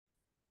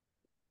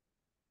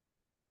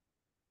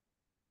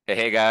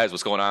Hey guys,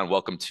 what's going on?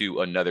 Welcome to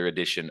another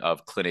edition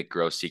of Clinic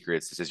Growth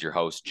Secrets. This is your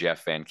host,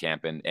 Jeff Van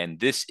Kampen, and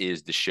this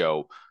is the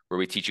show where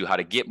we teach you how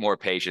to get more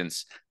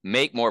patients,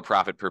 make more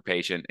profit per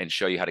patient, and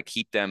show you how to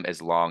keep them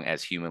as long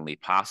as humanly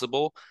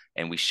possible.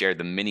 And we share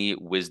the many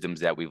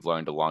wisdoms that we've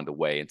learned along the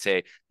way. And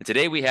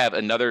today we have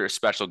another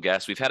special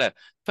guest. We've had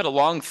a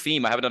long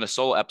theme. I haven't done a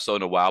solo episode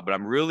in a while, but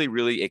I'm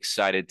really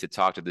excited to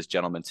talk to this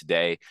gentleman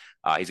today.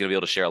 He's going to be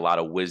able to share a lot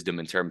of wisdom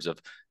in terms of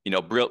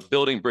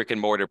building brick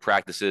and mortar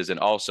practices and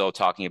also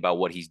talking about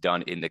what he's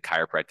done in the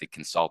chiropractic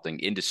consulting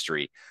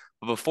industry.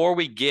 But before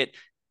we get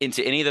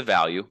into any of the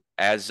value,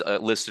 as a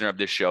listener of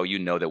this show, you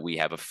know that we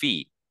have a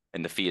fee,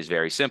 and the fee is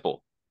very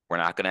simple. We're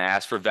not going to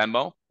ask for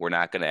Venmo. We're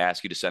not going to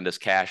ask you to send us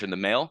cash in the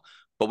mail,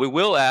 but we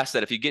will ask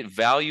that if you get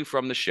value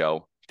from the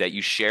show, that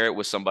you share it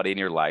with somebody in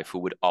your life who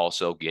would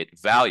also get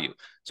value.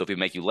 So if we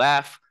make you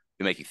laugh,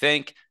 we make you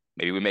think,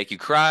 maybe we make you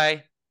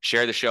cry,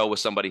 share the show with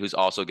somebody who's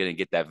also going to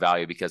get that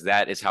value, because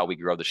that is how we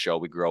grow the show.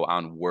 We grow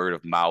on word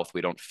of mouth.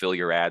 We don't fill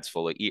your ads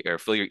full of or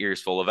fill your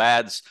ears full of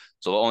ads.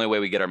 So the only way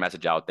we get our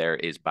message out there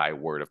is by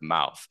word of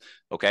mouth.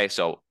 Okay.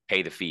 So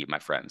pay the fee, my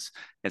friends.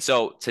 And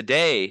so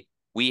today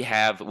we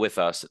have with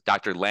us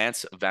Dr.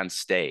 Lance Van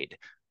Stade,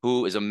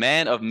 who is a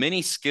man of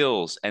many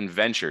skills and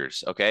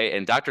ventures. Okay.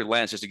 And Dr.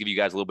 Lance, just to give you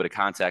guys a little bit of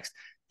context,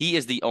 he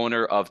is the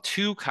owner of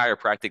two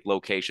chiropractic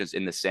locations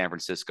in the San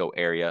Francisco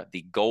area,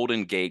 the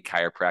Golden Gate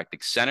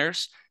Chiropractic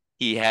Centers.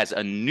 He has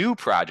a new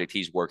project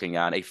he's working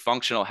on, a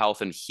functional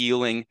health and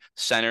healing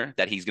center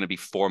that he's going to be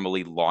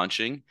formally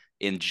launching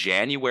in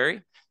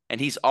January. And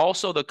he's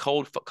also the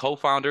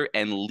co-founder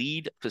and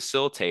lead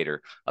facilitator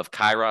of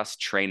Kairos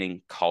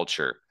Training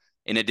Culture.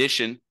 In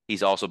addition,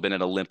 he's also been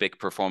an Olympic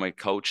performance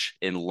coach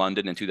in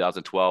London in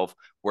 2012,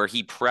 where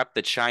he prepped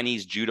the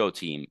Chinese judo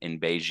team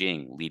in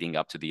Beijing leading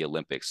up to the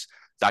Olympics.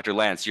 Dr.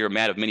 Lance, you're a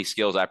man of many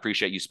skills. I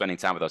appreciate you spending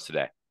time with us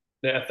today.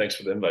 Yeah, thanks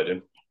for the invite,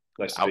 dude.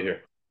 Nice to be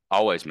here.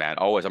 Always, man.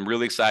 Always. I'm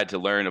really excited to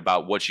learn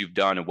about what you've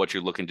done and what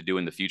you're looking to do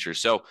in the future.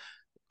 So,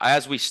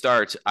 as we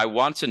start, I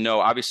want to know,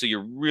 obviously,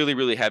 you're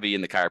really heavy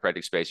in the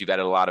chiropractic space. You've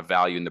added a lot of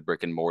value in the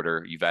brick and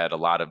mortar. You've added a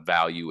lot of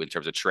value in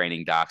terms of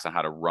training docs on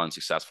how to run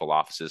successful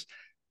offices.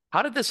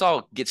 How did this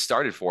all get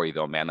started for you,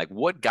 though, man? Like,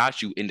 what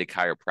got you into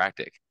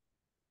chiropractic?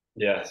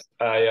 Yes,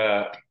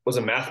 I was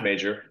a math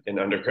major in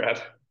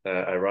undergrad,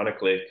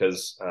 ironically,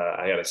 because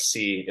I had a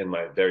C in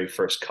my very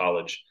first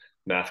college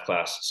math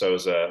class. So it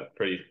was a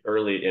pretty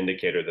early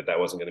indicator that that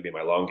wasn't going to be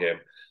my long game.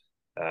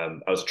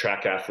 I was a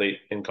track athlete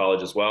in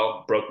college as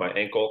well, broke my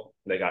ankle.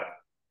 They got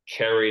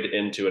carried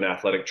into an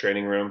athletic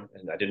training room,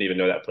 and I didn't even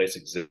know that place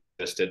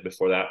existed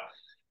before that.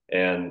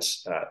 And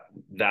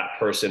that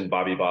person,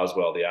 Bobby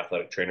Boswell, the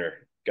athletic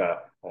trainer,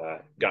 got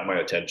my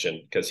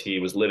attention because he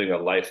was living a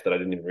life that I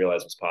didn't even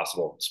realize was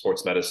possible.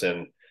 Sports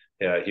medicine.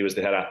 He was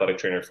the head athletic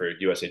trainer for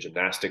USA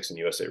Gymnastics and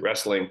USA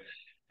Wrestling.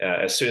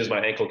 As soon as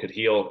my ankle could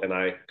heal and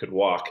I could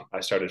walk,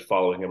 I started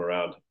following him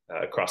around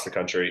across the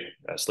country,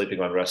 sleeping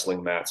on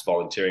wrestling mats,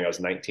 volunteering. I was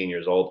 19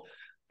 years old,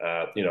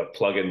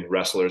 plugging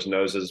wrestlers'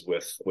 noses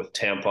with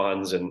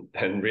tampons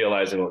and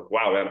realizing,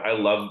 wow, man, I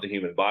love the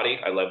human body.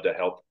 I love to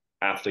help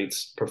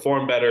athletes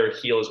perform better,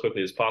 heal as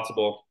quickly as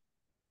possible,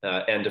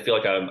 and to feel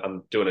like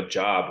I'm doing a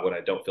job when I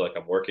don't feel like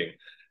I'm working.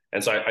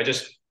 And so I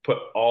just put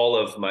all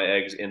of my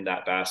eggs in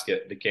that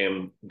basket,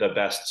 became the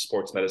best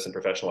sports medicine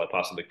professional I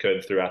possibly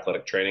could through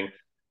athletic training,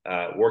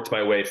 worked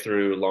my way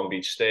through Long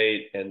Beach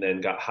State, and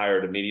then got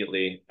hired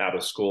immediately out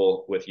of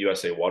school with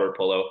USA Water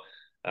Polo.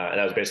 And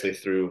that was basically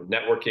through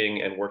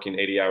networking and working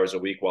 80 hours a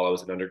week while I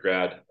was an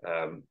undergrad,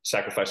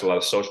 sacrificed a lot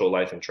of social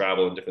life and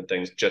travel and different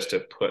things just to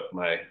put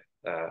my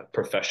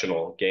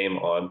professional game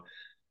on.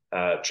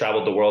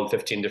 Traveled the world,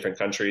 15 different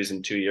countries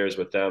in 2 years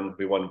with them.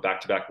 We won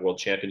back-to-back world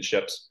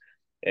championships.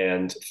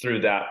 And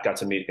through that, got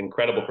to meet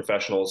incredible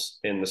professionals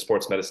in the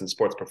sports medicine,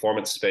 sports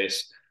performance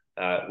space.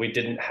 We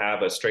didn't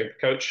have a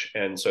strength coach,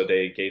 and so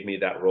they gave me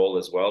that role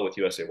as well with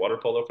USA Water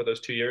Polo for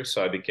those 2 years.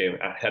 So I became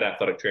a head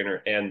athletic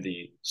trainer and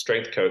the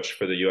strength coach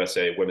for the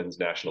USA women's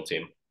national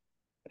team.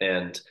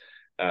 And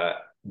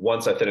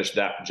once I finished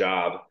that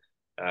job,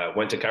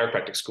 went to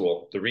chiropractic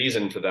school. The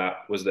reason for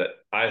that was that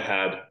I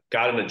had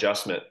got an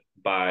adjustment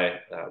by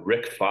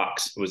Rick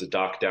Fox, who was a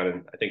doc down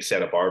in, I think,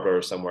 Santa Barbara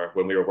or somewhere,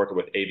 when we were working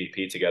with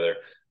AVP together,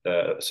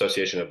 the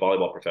Association of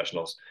Volleyball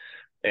Professionals.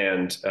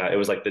 And it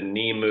was like the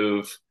knee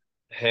move,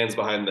 hands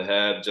behind the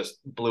head, just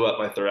blew up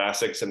my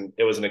thoracics. And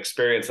it was an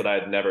experience that I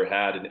had never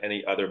had in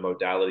any other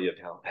modality of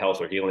health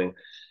or healing.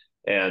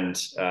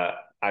 And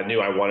I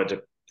knew I wanted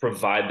to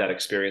provide that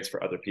experience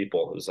for other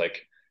people. It was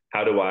like,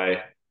 how do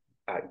I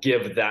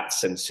give that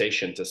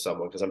sensation to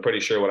someone? Because I'm pretty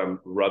sure when I'm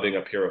rubbing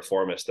a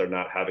piriformis, they're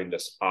not having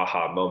this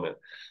aha moment.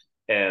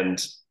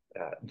 And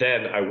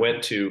then I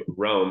went to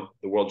Rome,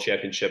 the World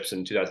Championships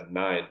in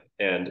 2009,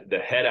 and the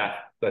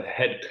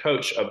head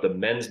coach of the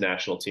men's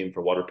national team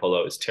for water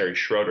polo is Terry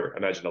Schroeder. I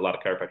imagine a lot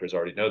of chiropractors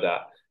already know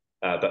that.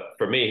 But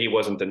for me, he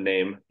wasn't the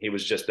name. He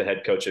was just the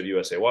head coach of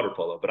USA Water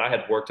Polo. But I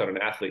had worked on an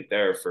athlete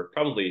there for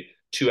probably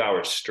 2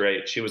 hours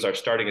straight. She was our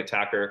starting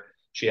attacker.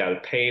 She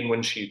had pain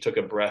when she took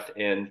a breath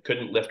in,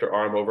 couldn't lift her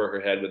arm over her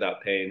head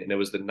without pain. And it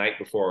was the night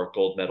before our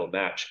gold medal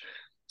match.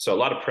 So a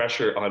lot of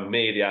pressure on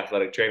me, the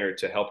athletic trainer,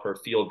 to help her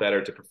feel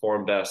better, to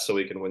perform best so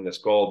we can win this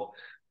gold.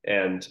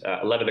 And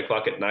 11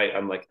 o'clock at night,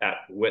 I'm like at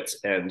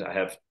wit's end. I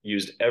have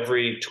used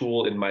every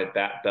tool in my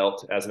bat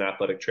belt as an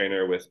athletic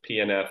trainer with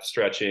PNF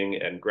stretching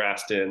and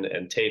Graston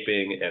and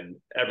taping and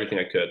everything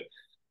I could.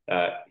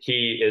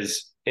 He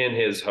is in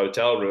his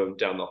hotel room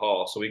down the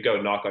hall. So we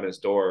go knock on his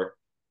door.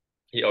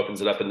 He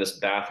opens it up in this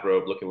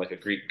bathrobe looking like a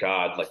Greek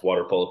god, like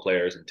water polo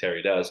players and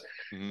Terry does.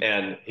 Mm-hmm.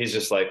 And he's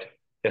just like,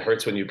 it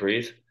hurts when you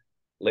breathe,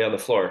 lay on the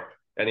floor.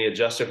 And he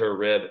adjusted her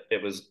rib.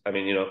 It was, I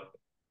mean,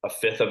 a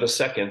fifth of a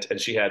second,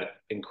 and she had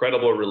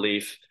incredible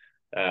relief.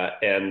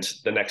 And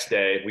the next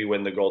day we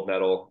win the gold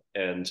medal,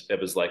 and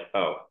it was like,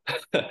 oh,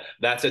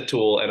 that's a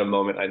tool and a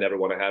moment I never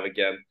want to have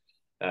again.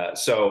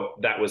 So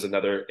that was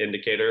another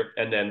indicator.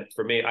 And then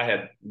for me, I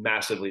had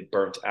massively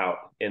burnt out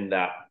in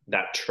that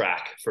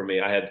track. For me,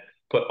 I had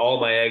put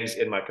all my eggs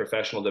in my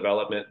professional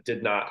development,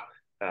 did not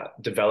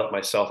develop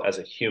myself as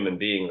a human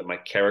being, that my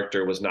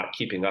character was not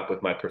keeping up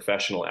with my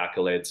professional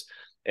accolades,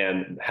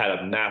 and had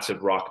a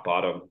massive rock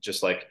bottom.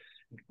 Just like,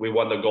 we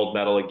won the gold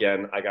medal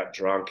again, I got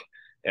drunk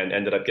and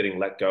ended up getting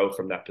let go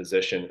from that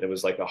position. It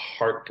was like a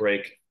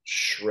heartbreak,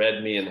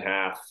 shred me in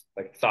half,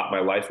 like thought my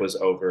life was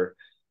over.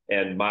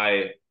 And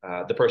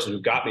the person who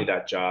got me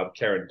that job,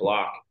 Karen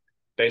Block,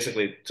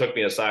 basically took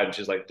me aside and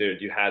she's like, dude,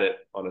 you had it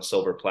on a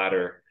silver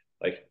platter.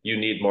 Like, you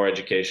need more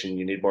education,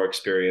 you need more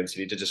experience,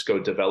 you need to just go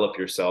develop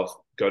yourself,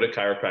 go to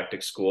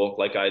chiropractic school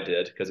like I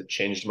did, because it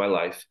changed my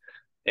life.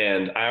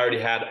 And I already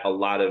had a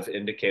lot of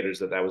indicators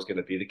that was going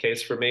to be the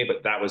case for me,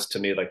 but that was to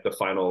me like the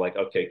final, like,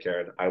 okay,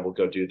 Karen, I will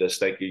go do this.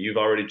 Thank you. You've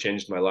already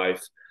changed my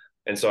life.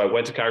 And so I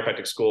went to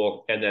chiropractic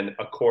school, and then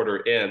a quarter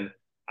in,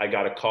 I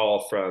got a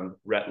call from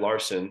Rhett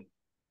Larson,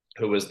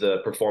 who was the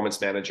performance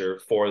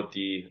manager for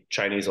the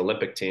Chinese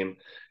Olympic team.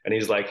 And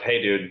he's like,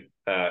 hey, dude,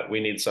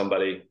 we need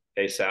somebody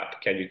ASAP.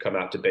 Can you come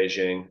out to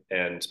Beijing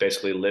and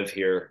basically live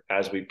here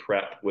as we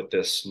prep with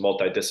this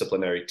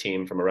multidisciplinary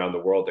team from around the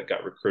world that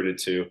got recruited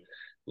to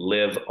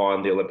live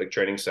on the Olympic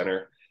Training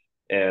Center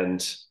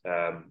and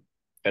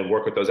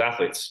work with those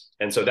athletes.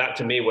 And so that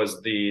to me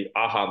was the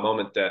aha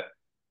moment that,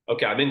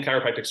 okay, I'm in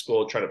chiropractic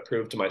school trying to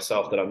prove to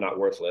myself that I'm not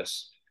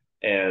worthless.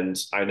 And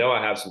I know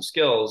I have some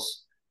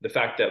skills. The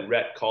fact that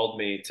Rhett called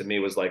me, to me,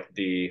 was like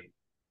it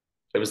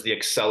was the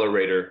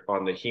accelerator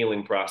on the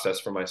healing process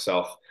for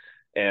myself.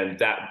 And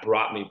that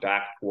brought me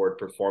back toward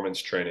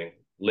performance training.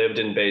 Lived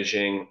in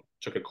Beijing,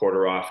 took a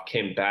quarter off,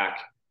 came back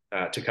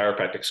to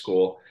chiropractic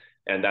school.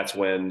 And that's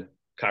when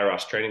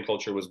Kairos training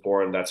culture was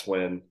born. That's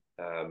when,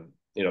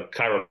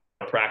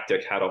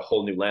 chiropractic had a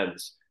whole new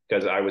lens,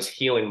 because I was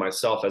healing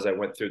myself as I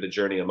went through the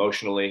journey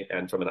emotionally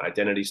and from an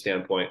identity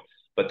standpoint.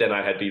 But then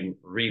I had been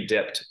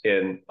re-dipped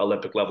in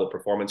Olympic level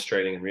performance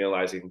training and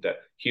realizing that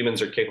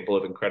humans are capable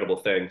of incredible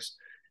things.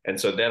 And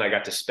so then I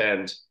got to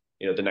spend,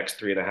 the next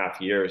 3.5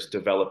 years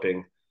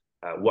developing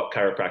what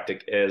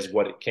chiropractic is,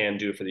 what it can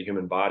do for the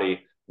human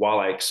body, while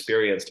I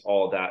experienced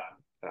all that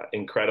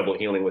incredible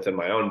healing within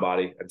my own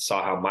body and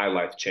saw how my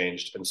life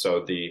changed. And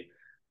so the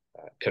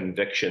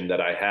conviction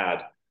that I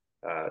had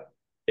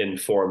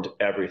informed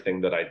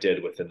everything that I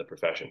did within the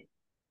profession.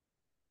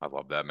 I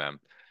love that, man.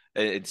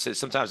 It's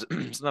sometimes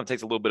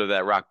takes a little bit of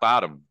that rock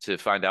bottom to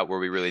find out where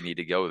we really need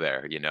to go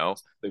there,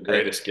 The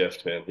greatest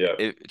gift, man.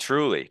 Yeah.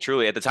 Truly.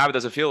 At the time, it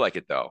doesn't feel like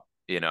it though.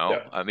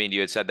 Yeah. I mean, you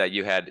had said that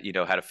you had,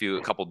 had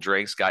a couple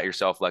drinks, got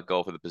yourself let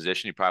go for the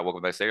position. You probably woke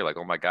up the next day, you're like,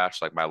 oh my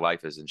gosh, like my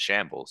life is in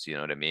shambles. You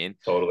know what I mean?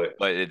 Totally.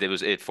 But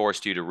it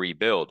forced you to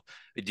rebuild.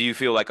 Do you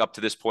feel like up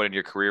to this point in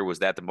your career, was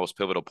that the most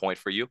pivotal point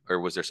for you,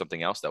 or was there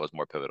something else that was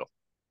more pivotal?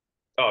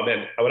 Oh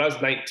man, when I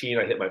was 19,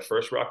 I hit my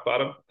first rock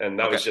bottom, and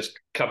that was just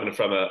coming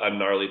from a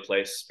gnarly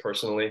place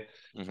personally.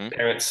 Mm-hmm.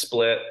 Parents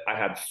split. I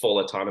had full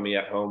autonomy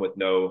at home with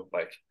no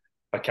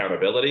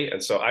accountability.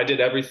 And so I did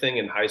everything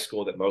in high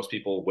school that most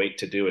people wait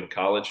to do in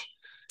college.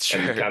 Sure.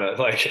 And kind of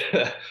like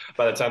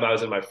by the time I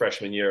was in my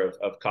freshman year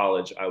of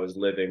college, I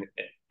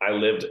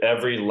lived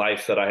every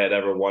life that I had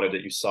ever wanted,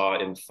 that you saw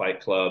in Fight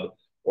Club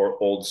or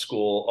Old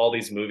School, all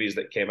these movies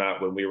that came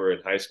out when we were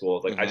in high school.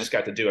 Like, mm-hmm. I just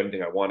got to do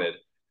anything I wanted.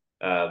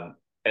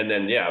 And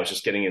then, I was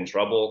just getting in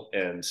trouble.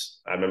 And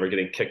I remember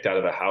getting kicked out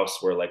of a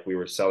house where like we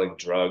were selling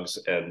drugs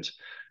and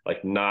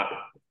like not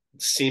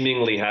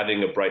seemingly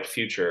having a bright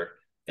future.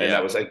 And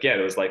that was, again,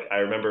 it was like, I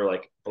remember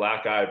like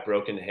black eye,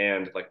 broken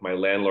hand, like my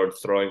landlord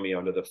throwing me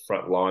onto the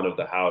front lawn of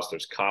the house.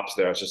 There's cops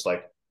there. I was just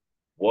like,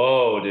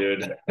 whoa,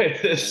 dude,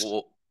 that's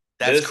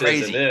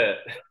crazy. Isn't it.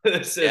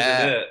 This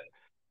isn't it.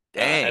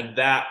 Dang. And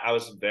that I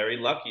was very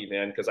lucky,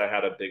 man, because I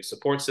had a big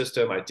support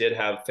system. I did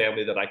have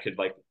family that I could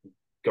like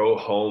go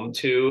home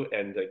to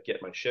and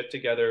get my shit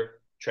together,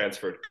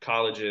 transferred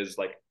colleges.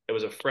 Like, it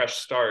was a fresh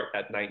start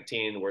at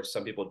 19, where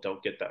some people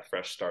don't get that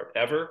fresh start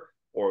ever,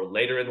 or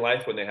later in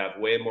life when they have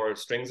way more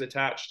strings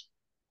attached.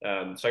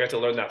 So I got to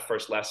learn that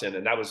first lesson.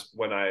 And that was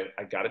when I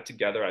got it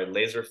together. I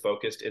laser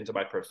focused into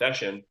my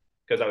profession,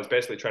 because I was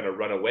basically trying to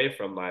run away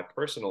from my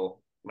personal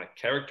my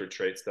character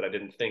traits that I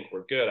didn't think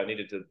were good. I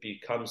needed to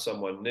become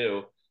someone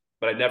new,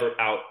 but I never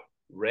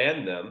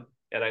outran them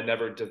and I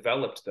never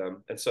developed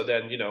them. And so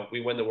then,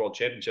 we win the world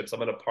championships. I'm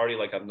going to party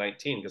like I'm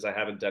 19 because I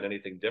haven't done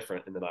anything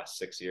different in the last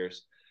 6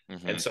 years. And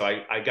Mm-hmm. so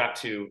I got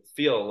to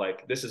feel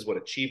like this is what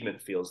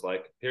achievement feels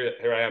like.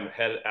 Here I am,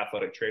 head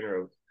athletic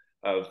trainer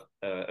of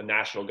a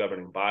national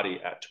governing body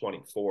at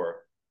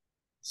 24.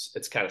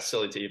 It's kind of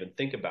silly to even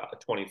think about a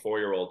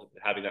 24-year-old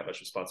having that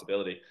much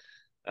responsibility.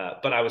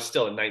 But I was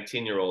still a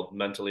 19-year-old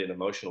mentally and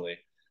emotionally.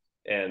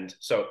 And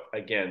so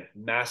again,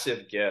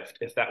 massive gift.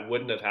 If that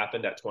wouldn't have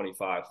happened at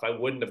 25, if I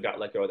wouldn't have got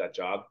let go of that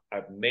job,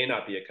 I may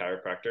not be a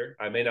chiropractor.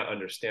 I may not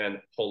understand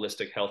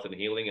holistic health and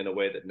healing in a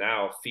way that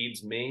now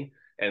feeds me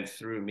and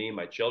through me,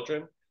 my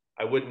children.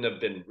 I wouldn't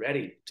have been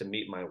ready to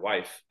meet my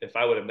wife if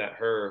I would have met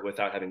her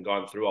without having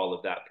gone through all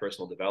of that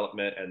personal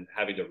development and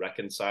having to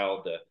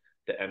reconcile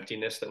the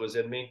emptiness that was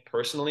in me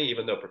personally,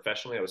 even though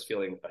professionally I was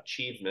feeling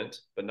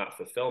achievement, but not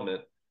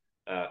fulfillment.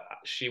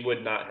 She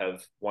would not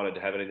have wanted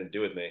to have anything to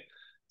do with me.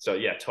 So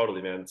yeah,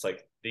 totally, man. It's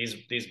like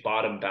these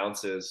bottom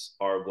bounces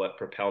are what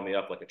propel me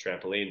up like a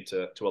trampoline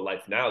to a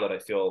life now that I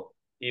feel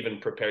even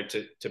prepared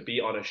to be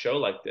on a show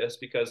like this,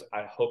 because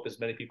I hope as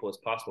many people as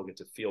possible get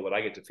to feel what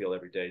I get to feel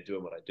every day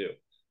doing what I do.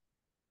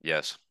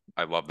 Yes,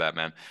 I love that,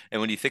 man. And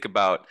when you think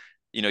about,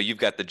 you've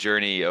got the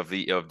journey of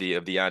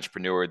the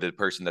entrepreneur, the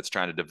person that's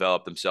trying to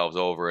develop themselves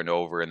over and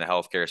over in the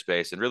healthcare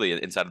space and really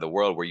inside of the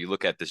world, where you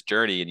look at this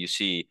journey and you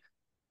see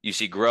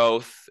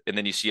growth, and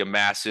then you see a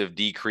massive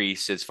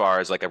decrease as far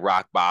as like a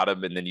rock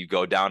bottom, and then you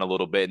go down a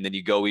little bit, and then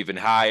you go even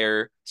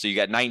higher. So you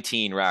got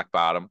 19 rock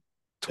bottom,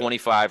 Yep.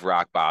 25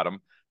 rock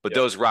bottom, but Yep.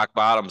 those rock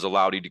bottoms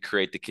allowed you to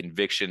create the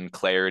conviction,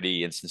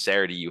 clarity, and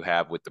sincerity you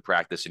have with the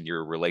practice and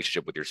your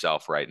relationship with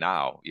yourself right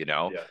now.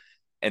 Yeah.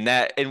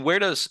 And where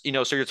does,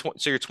 so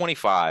you're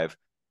 25.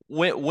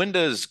 When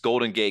does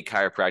Golden Gate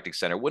Chiropractic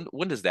Center,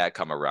 when does that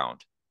come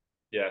around?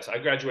 Yes. I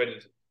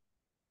graduated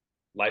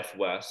Life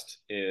West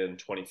in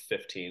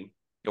 2015.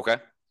 Okay.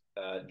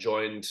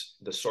 Joined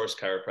the Source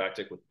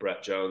Chiropractic with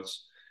Brett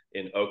Jones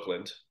in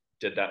Oakland.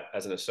 Did that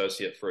as an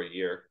associate for a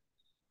year,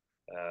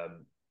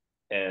 um,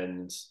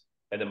 and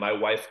and then my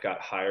wife got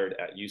hired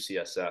at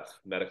UCSF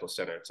Medical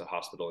Center. It's a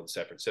hospital in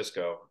San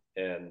Francisco,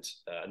 and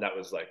that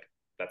was like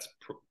that's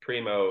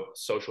primo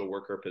social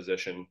worker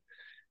position,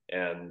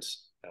 and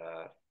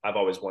I've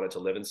always wanted to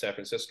live in San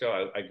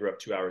Francisco. I grew up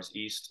 2 hours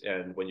east,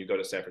 and when you go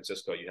to San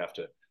Francisco, you have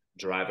to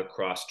drive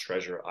across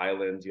Treasure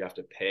Island. You have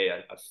to pay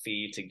a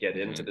fee to get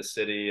into Mm-hmm. the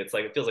city. It's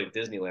like it feels like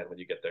Disneyland when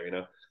you get there.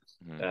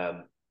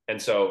 Mm-hmm.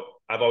 And so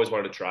I've always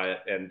wanted to try it,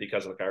 and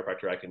because I'm a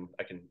chiropractor, I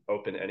can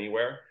open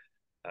anywhere.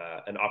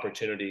 An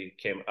opportunity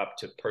came up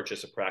to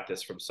purchase a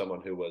practice from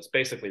someone who was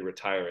basically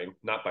retiring,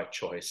 not by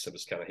choice. It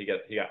was kind of he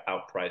got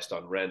outpriced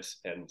on rent,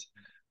 and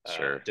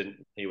Sure.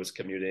 didn't he was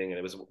commuting,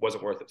 and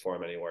wasn't worth it for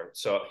him anymore.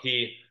 So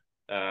he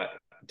uh,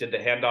 did the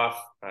handoff.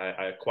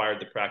 I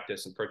acquired the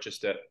practice and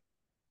purchased it,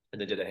 and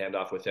then did a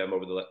handoff with him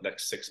over the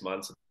next 6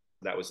 months.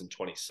 That was in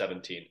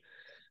 2017.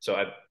 So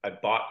I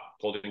bought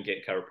Golden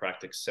Gate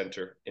Chiropractic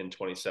Center in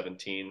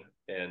 2017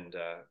 and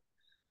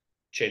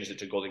changed it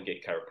to Golden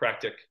Gate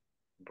Chiropractic,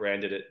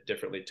 branded it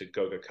differently to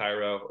Goga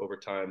Chiro over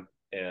time,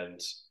 and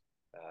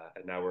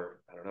now we're,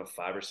 I don't know,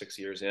 5 or 6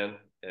 years in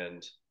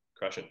and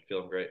crushing,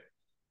 feeling great.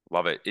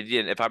 Love it.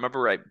 If I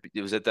remember right,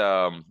 it was at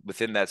the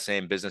within that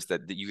same business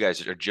that you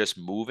guys are just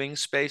moving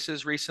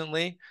spaces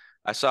recently.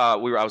 I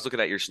was looking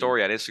at your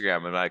story on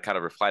Instagram, and I kind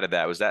of replied to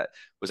that. Was that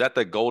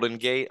the Golden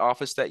Gate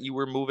office that you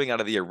were moving out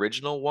of the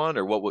original one,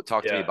 or what?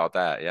 Talk to me Yeah, about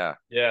that. Yeah.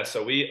 yeah.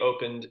 So we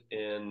opened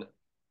in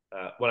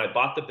when I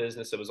bought the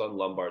business, it was on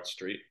Lombard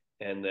Street,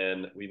 and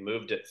then we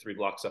moved it 3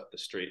 blocks up the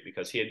street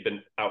because he had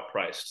been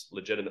outpriced.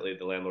 Legitimately,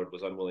 the landlord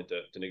was unwilling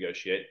to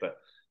negotiate, but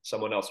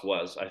someone else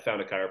was. I found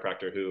a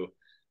chiropractor who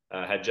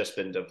had just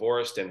been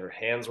divorced, and her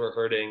hands were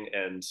hurting,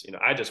 and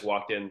I just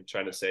walked in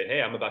trying to say, "Hey,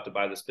 I'm about to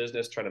buy this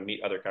business," trying to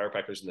meet other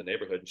chiropractors in the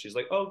neighborhood, and she's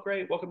like, "Oh,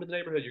 great, welcome to the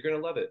neighborhood. You're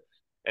gonna love it."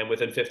 And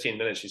within 15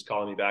 minutes, she's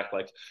calling me back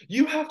like,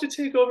 "You have to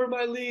take over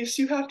my lease.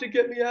 You have to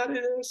get me out of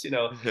this."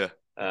 Yeah.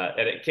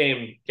 And it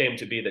came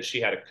to be that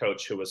she had a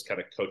coach who was kind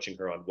of coaching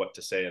her on what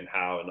to say and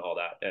how and all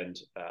that. And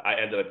I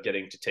ended up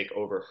getting to take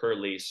over her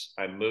lease.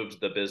 I moved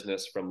the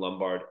business from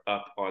Lombard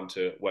up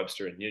onto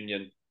Webster and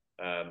Union.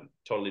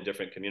 Totally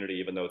different community,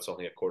 even though it's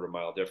only a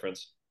quarter-mile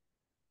difference.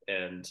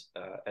 And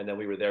then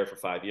we were there for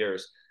 5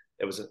 years.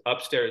 It was an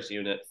upstairs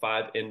unit,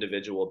 5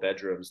 individual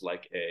bedrooms,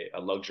 like a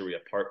luxury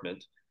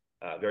apartment.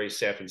 Very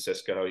San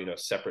Francisco,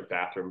 separate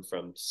bathroom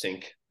from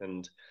sink,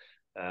 and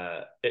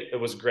it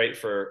was great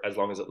for as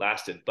long as it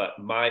lasted. But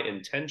my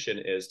intention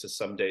is to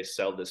someday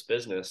sell this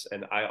business,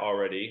 and I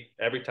already,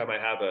 every time I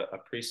have a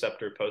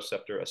preceptor,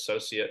 postceptor,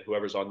 associate,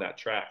 whoever's on that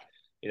track,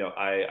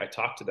 I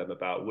talk to them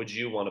about, would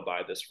you want to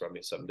buy this from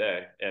me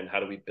someday, and how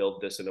do we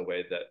build this in a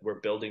way that we're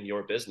building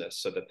your business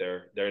so that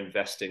they're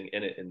investing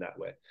in it in that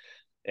way.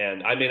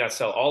 And I may not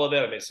sell all of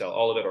it, I may sell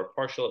all of it or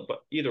partial,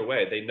 but either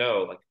way, they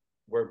know, like,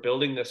 we're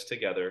building this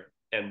together.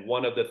 And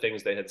one of the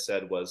things they had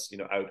said was,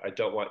 I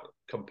don't want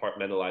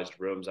compartmentalized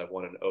rooms. I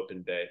want an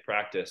open bay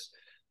practice.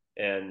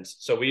 And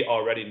so we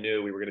already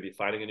knew we were going to be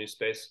finding a new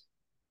space.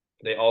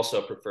 They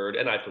also preferred,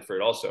 and I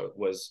preferred also,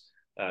 was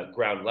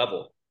ground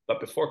level. But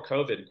before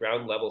COVID,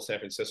 ground level San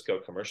Francisco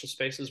commercial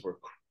spaces were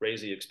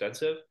crazy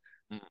expensive.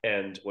 Mm.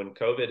 And when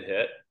COVID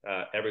hit,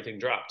 everything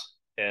dropped,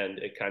 and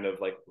it kind of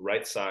like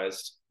right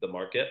sized the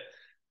market.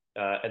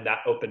 And that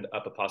opened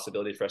up a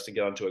possibility for us to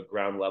get onto a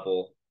ground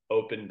level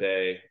open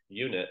bay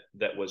unit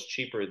that was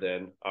cheaper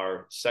than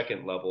our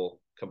second level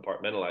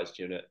compartmentalized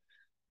unit.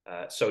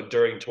 So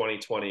during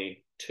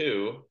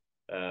 2022,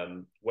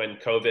 when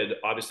COVID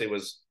obviously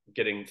was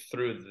getting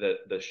through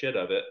the shit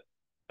of it,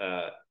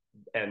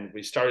 and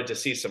we started to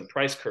see some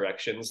price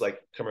corrections, like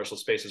commercial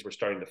spaces were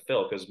starting to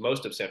fill because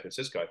most of San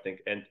Francisco, I think,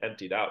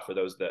 emptied out for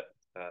those that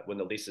when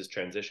the leases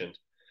transitioned.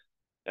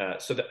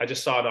 So I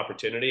just saw an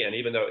opportunity, and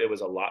even though it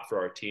was a lot for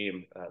our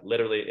team,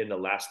 literally in the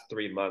last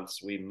 3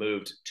 months, we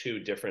moved 2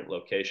 different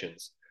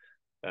locations.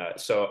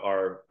 So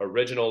our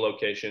original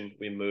location,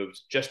 we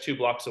moved just 2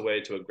 blocks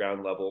away to a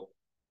ground level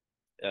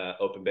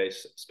open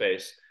base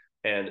space.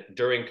 And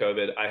during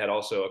COVID, I had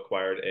also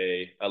acquired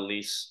a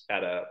lease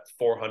at a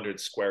 400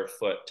 square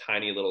foot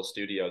tiny little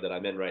studio that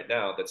I'm in right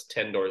now that's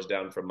 10 doors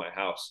down from my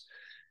house.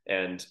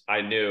 And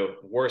I knew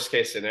worst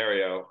case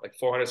scenario, like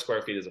 400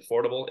 square feet is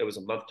affordable. It was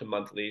a month to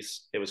month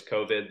lease. It was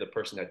COVID. The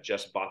person had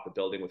just bought the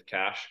building with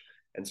cash.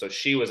 And so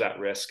she was at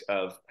risk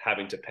of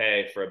having to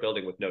pay for a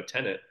building with no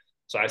tenant.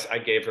 So I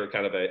gave her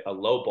kind of a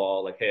low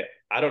ball, like, hey,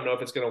 I don't know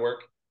if it's going to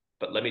work,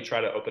 but let me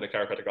try to open a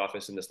chiropractic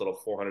office in this little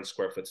 400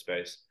 square foot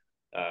space.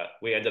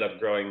 We ended up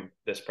growing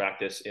this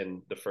practice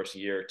in the first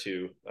year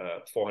to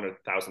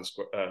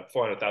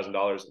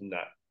 $400,000 in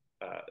that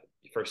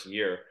first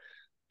year.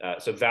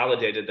 So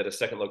validated that a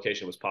second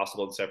location was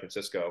possible in San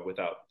Francisco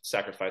without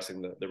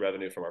sacrificing the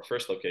revenue from our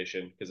first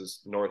location because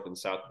it's north and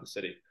south of the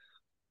city.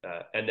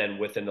 And then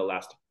within the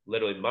last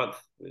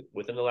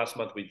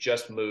month, we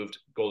just moved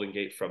Golden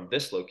Gate from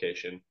this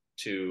location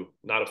to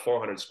not a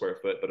 400 square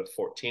foot, but a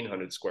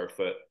 1,400 square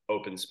foot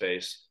open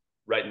space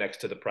right next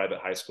to the private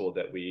high school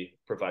that we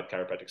provide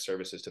chiropractic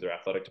services to their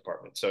athletic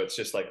department. So it's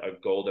just like a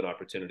golden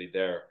opportunity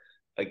there.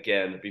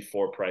 Again,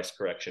 before price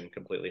correction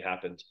completely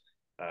happened.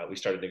 We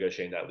started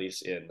negotiating that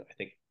lease in, I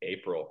think,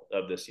 April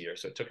of this year.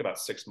 So it took about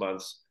 6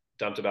 months,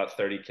 dumped about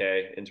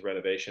 30K into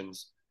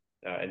renovations,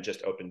 and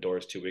just opened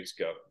doors 2 weeks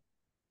ago.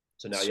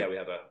 So now, yeah, we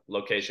have a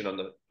location on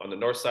the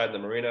north side of the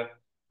marina,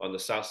 on the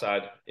south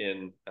side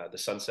in the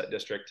Sunset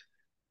District.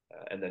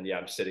 And then, yeah,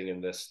 I'm sitting in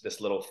this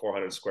little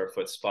 400 square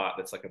foot spot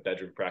that's like a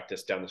bedroom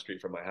practice down the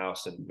street from my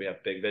house. And we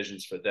have big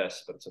visions for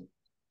this, but it's a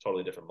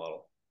totally different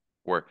model.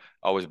 We're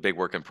always a big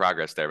work in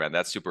progress there, man.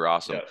 That's super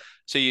awesome. Yeah.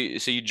 So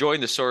you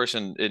joined the Source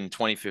in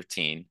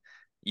 2015.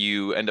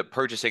 You end up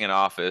purchasing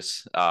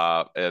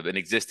an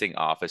existing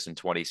office in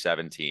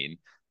 2017.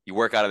 You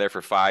work out of there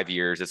for 5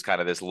 years. It's kind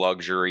of this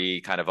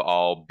luxury, kind of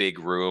all big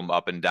room,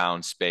 up and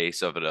down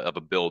space of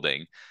a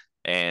building.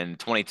 And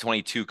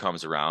 2022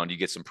 comes around. You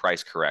get some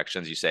price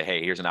corrections. You say,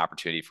 hey, here's an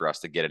opportunity for us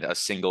to get a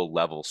single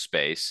level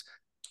space.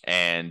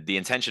 And the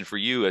intention for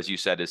you, as you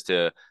said, is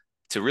to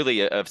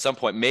really at some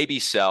point maybe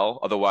sell,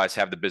 otherwise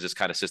have the business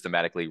kind of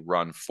systematically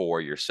run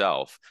for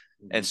yourself.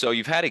 Mm-hmm. And so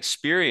you've had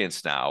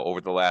experience now over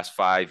the last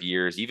 5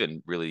 years,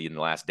 even really in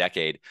the last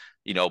decade,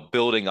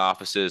 building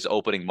offices,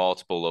 opening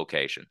multiple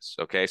locations.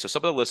 Okay. So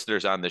some of the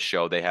listeners on this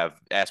show, they have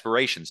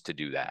aspirations to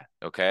do that.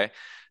 Okay.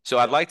 So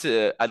yeah.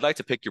 I'd like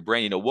to pick your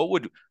brain.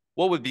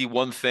 What would be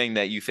one thing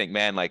that you think,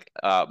 man, like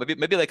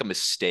maybe like a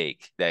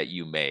mistake that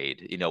you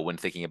made, when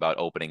thinking about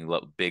opening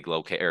big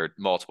or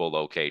multiple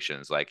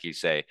locations? Like you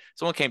say,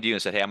 someone came to you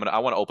and said, hey, I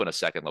want to open a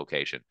second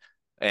location,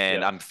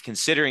 and I'm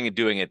considering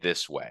doing it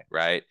this way,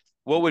 right?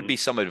 What would be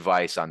some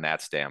advice on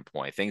that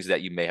standpoint? Things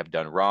that you may have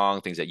done wrong,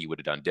 things that you would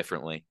have done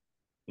differently.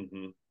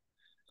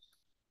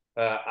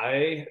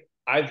 I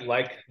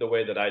like the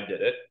way that I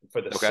did it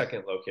for the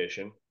second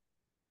location,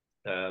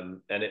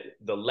 and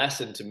the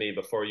lesson to me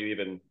before you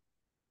even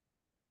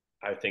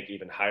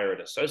hire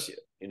an associate,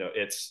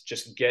 it's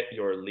just get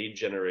your lead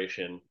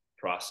generation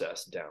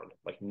process down,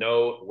 like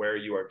know where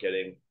you are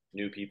getting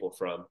new people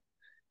from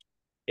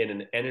in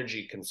an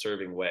energy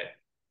conserving way.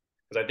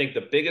 Because I think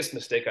the biggest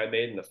mistake I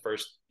made in the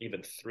first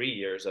even 3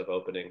 years of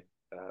opening,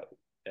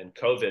 and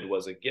COVID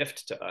was a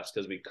gift to us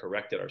because we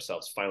corrected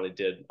ourselves, finally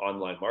did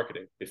online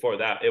marketing. Before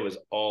that, it was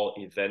all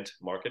event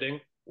marketing,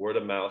 word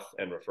of mouth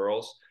and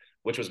referrals,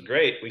 which was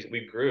great.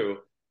 We grew,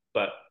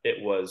 but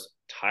it was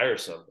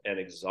tiresome and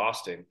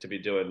exhausting to be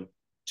doing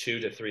 2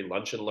 to 3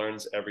 lunch and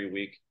learns every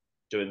week,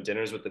 doing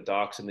dinners with the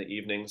docs in the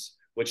evenings,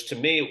 which to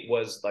me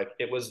was like,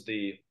 it was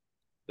the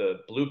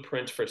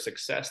blueprint for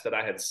success that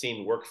I had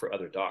seen work for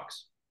other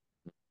docs.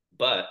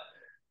 But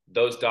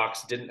those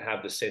docs didn't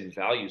have the same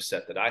value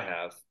set that I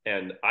have.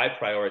 And I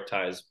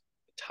prioritize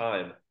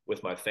time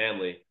with my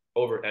family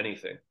over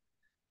anything.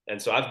 And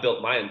so I've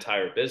built my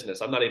entire business.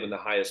 I'm not even the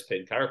highest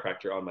paid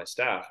chiropractor on my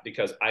staff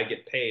because I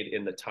get paid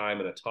in the time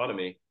and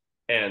autonomy.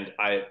 And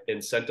I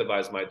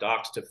incentivize my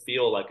docs to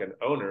feel like an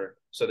owner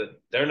so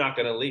that they're not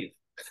going to leave.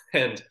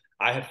 And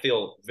I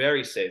feel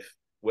very safe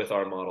with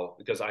our model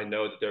because I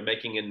know that they're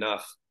making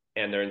enough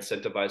and they're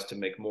incentivized to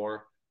make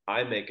more.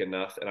 I make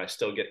enough and I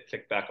still get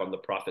kicked back on the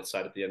profit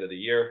side at the end of the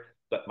year,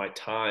 but my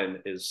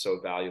time is so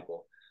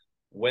valuable.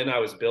 When I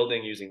was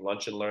building using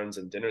lunch and learns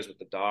and dinners with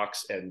the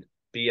docs and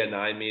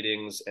BNI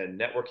meetings and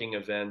networking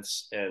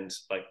events and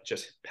like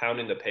just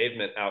pounding the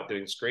pavement out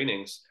doing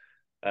screenings,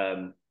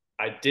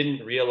 I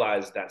didn't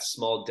realize that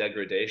small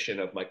degradation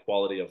of my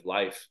quality of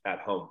life at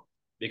home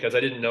because I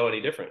didn't know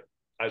any different.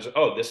 I was,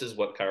 oh, this is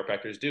what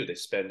chiropractors do. They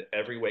spend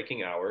every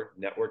waking hour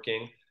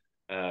networking,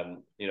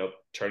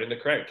 turning the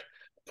crank.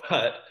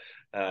 But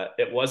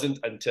it wasn't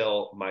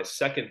until my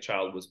second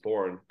child was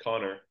born,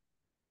 Connor,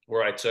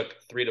 where I took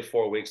 3 to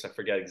 4 weeks, I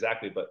forget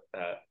exactly, but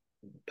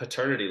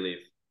paternity leave.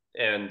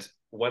 And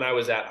when I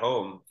was at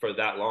home for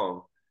that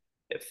long,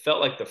 it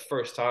felt like the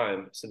first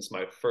time since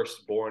my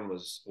firstborn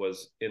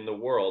was in the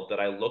world that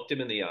I looked him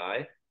in the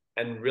eye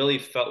and really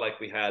felt like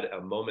we had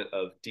a moment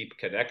of deep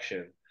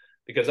connection.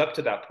 Because up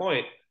to that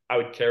point, I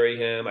would carry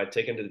him, I'd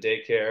take him to the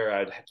daycare,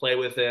 I'd play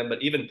with him,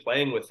 but even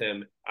playing with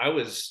him, I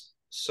was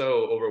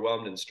so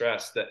overwhelmed and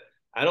stressed that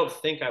I don't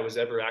think I was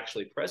ever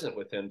actually present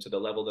with him to the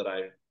level that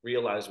I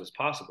realized was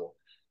possible.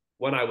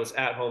 When I was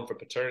at home for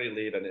paternity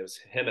leave, and it was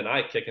him and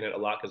I kicking it a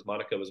lot because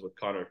Monica was with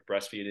Connor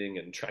breastfeeding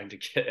and trying to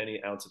get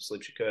any ounce of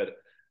sleep she could,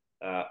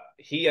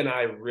 he and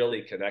I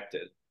really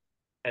connected.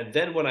 And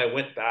then when I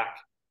went back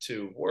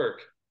to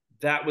work,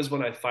 that was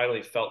when I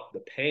finally felt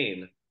the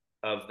pain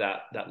of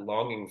that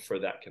longing for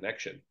that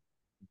connection.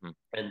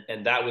 Mm-hmm.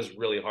 And that was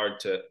really hard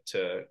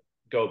to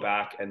go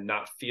back and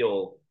not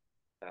feel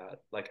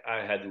like I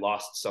had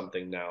lost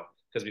something now.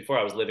 Because before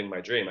I was living my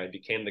dream, I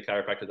became the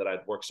chiropractor that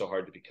I'd worked so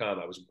hard to become.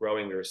 I was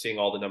growing. We were seeing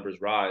all the numbers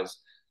rise.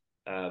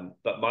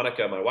 But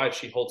Monica, my wife,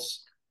 she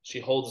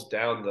holds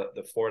down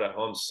the fort at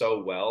home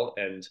so well.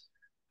 And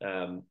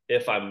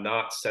if I'm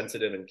not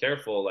sensitive and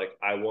careful, like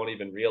I won't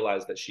even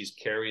realize that she's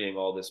carrying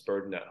all this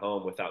burden at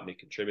home without me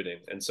contributing.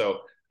 And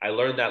so I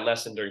learned that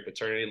lesson during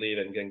paternity leave,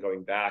 and again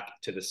going back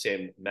to the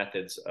same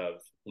methods of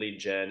lead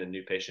gen and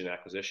new patient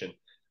acquisition.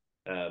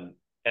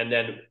 And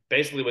then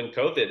basically when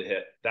COVID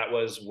hit, that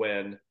was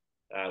when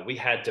we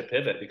had to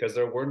pivot because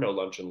there were no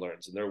lunch and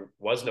learns and there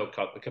was no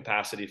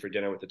capacity for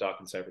dinner with the doc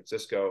in San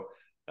Francisco.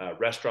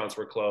 Restaurants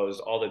were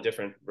closed. All the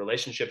different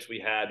relationships we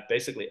had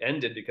basically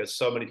ended because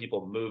so many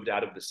people moved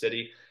out of the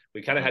city.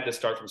 We kind of had to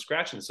start from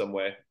scratch in some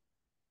way.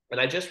 And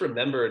I just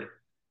remembered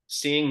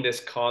seeing this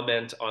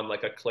comment on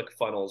like a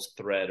ClickFunnels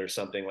thread or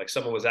something, like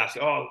someone was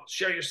asking, oh,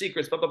 share your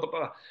secrets, blah, blah, blah,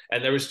 blah.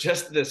 And there was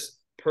just this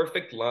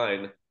perfect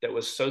line that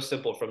was so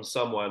simple from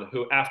someone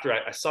who, after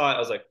I saw it, I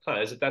was like,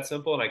 huh, is it that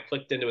simple? And I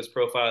clicked into his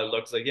profile and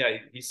looked like, yeah,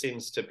 he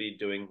seems to be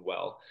doing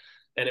well.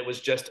 And it was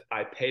just,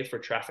 I pay for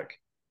traffic.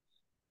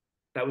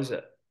 That was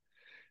it.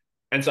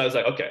 And so I was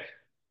like, okay,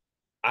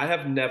 I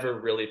have never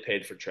really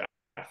paid for traffic.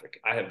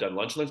 I have done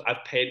lunch lunch.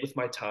 I've paid with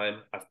my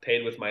time. I've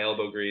paid with my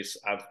elbow grease.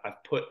 I've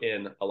put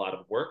in a lot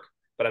of work,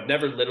 but I've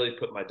never literally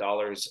put my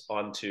dollars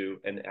onto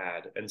an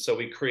ad. And so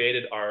we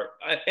created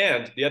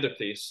and the other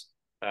piece,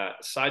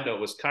 side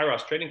note, was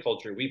Kairos Training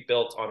Culture we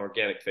built on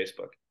organic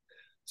Facebook.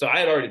 So I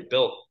had already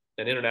built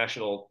an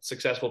international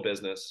successful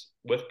business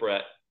with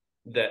Brett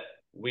that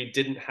we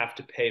didn't have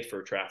to pay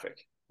for traffic.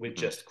 We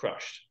just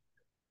crushed.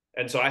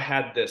 And so I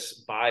had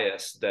this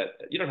bias that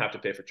you don't have to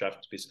pay for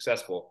traffic to be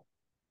successful,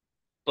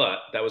 but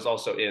that was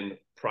also in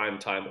prime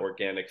time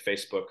organic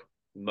Facebook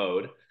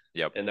mode.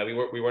 Yep. And that we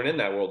weren't in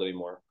that world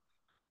anymore.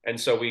 And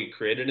so we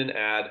created an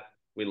ad,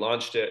 we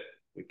launched it,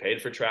 we paid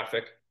for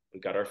traffic, we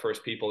got our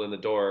first people in the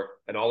door,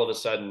 and all of a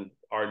sudden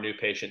our new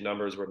patient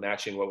numbers were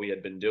matching what we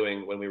had been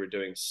doing when we were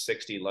doing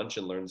 60 lunch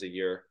and learns a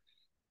year.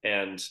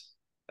 And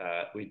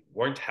we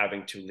weren't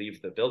having to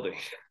leave the building.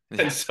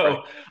 And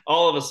so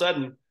all of a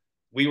sudden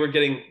we were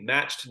getting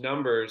matched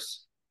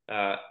numbers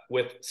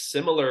with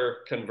similar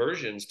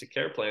conversions to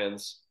care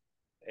plans.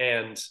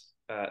 And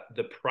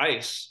the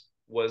price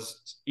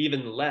was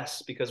even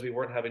less because we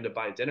weren't having to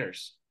buy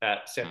dinners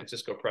at San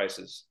Francisco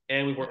prices.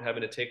 And we weren't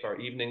having to take our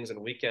evenings and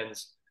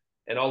weekends.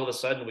 And all of a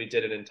sudden we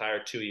did an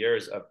entire 2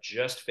 years of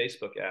just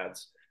Facebook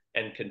ads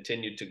and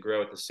continued to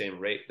grow at the same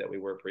rate that we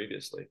were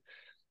previously.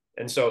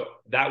 And so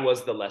that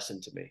was the lesson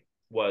to me,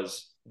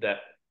 was that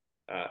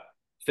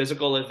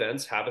physical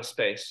events have a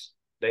space.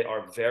 They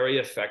are very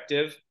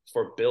effective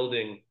for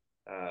building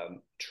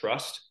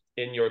trust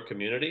in your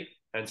community.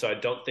 And so I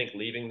don't think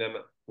leaving them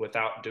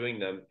without doing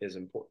them is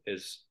an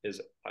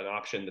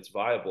option that's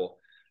viable.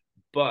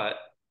 But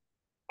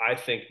I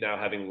think now,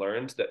 having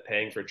learned that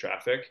paying for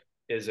traffic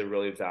is a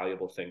really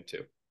valuable thing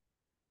too.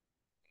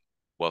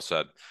 Well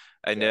said.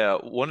 And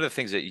one of the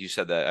things that you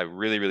said that I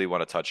really, really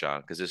want to touch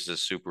on, because this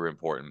is super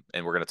important,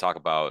 and we're going to talk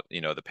about,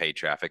 the paid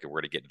traffic, and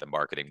we're going to get into the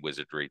marketing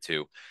wizardry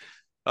too.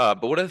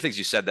 But one of the things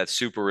you said that's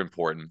super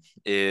important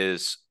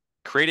is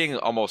creating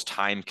almost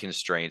time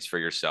constraints for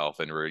yourself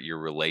and your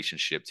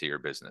relationship to your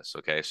business.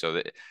 Okay. So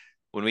that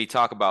when we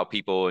talk about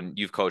people, and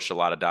you've coached a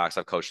lot of docs,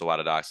 I've coached a lot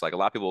of docs, like a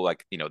lot of people,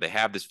 like, they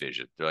have this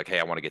vision. They're like, hey,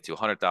 I want to get to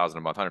 100,000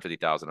 a month,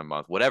 150,000 a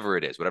month, whatever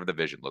it is, whatever the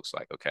vision looks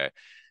like. Okay.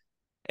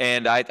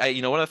 And I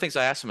one of the things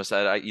I asked them, I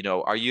said,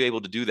 are you able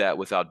to do that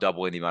without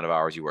doubling the amount of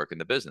hours you work in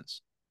the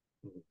business?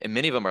 And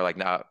many of them are like,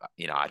 no,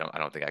 I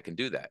don't think I can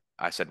do that.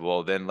 I said,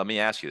 well, then let me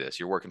ask you this.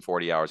 You're working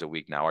 40 hours a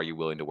week now. Are you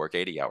willing to work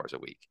 80 hours a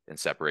week and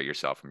separate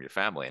yourself from your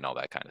family and all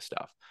that kind of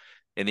stuff?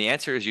 And the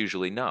answer is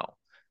usually no.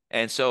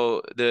 And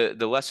so the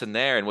lesson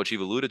there and what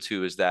you've alluded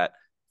to is that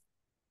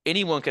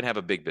anyone can have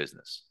a big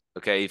business.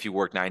 Okay. If you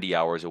work 90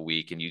 hours a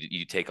week and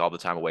you take all the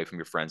time away from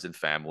your friends and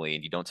family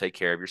and you don't take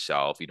care of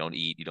yourself, you don't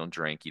eat, you don't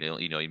drink, you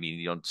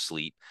don't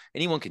sleep,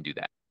 anyone can do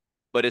that.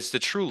 But it's the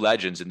true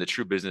legends and the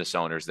true business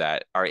owners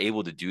that are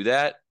able to do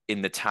that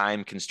in the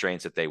time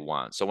constraints that they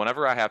want. So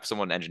whenever I have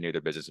someone engineer their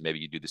business, and maybe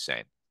you do the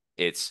same,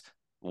 it's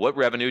what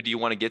revenue do you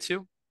want to get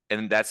to?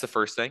 And that's the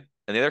first thing.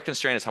 And the other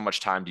constraint is how much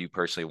time do you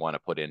personally want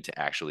to put in to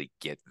actually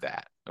get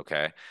that?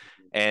 Okay.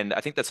 And I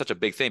think that's such a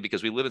big thing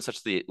because we live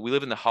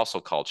in the hustle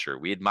culture.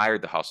 We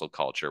admired the hustle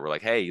culture. We're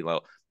like, hey,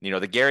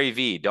 the Gary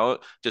V, don't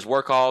just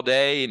work all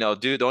day,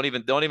 don't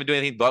even do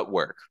anything but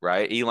work,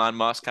 right? Elon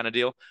Musk kind of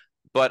deal.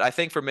 But I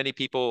think for many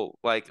people,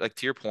 like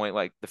to your point,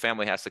 like the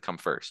family has to come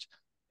first.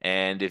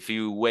 And if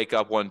you wake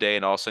up one day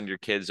and all of a sudden your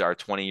kids are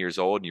 20 years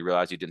old and you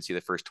realize you didn't see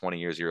the first 20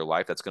 years of your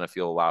life, that's going to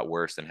feel a lot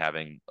worse than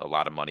having a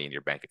lot of money in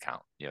your bank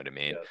account. You know what I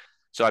mean? Yeah.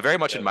 So I very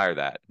much Yeah. admire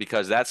that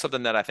because that's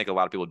something that I think a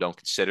lot of people don't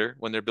consider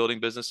when they're building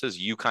businesses.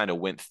 You kind of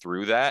went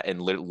through that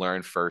and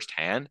learned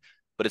firsthand,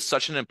 but it's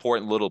such an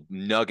important little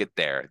nugget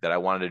there that I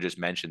wanted to just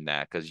mention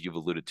that because you've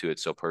alluded to it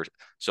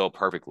so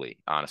perfectly,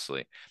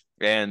 honestly.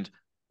 And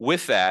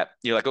with that,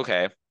 you're like,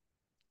 okay,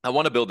 I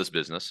want to build this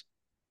business,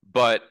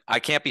 but I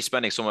can't be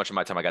spending so much of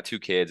my time. I got two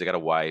kids, I got a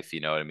wife,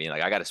 you know what I mean?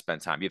 Like I got to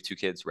spend time. You have two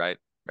kids, right?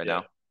 Right Yeah.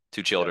 now? Two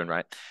Yeah. children,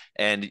 right?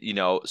 And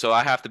so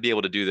I have to be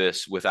able to do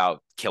this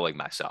without killing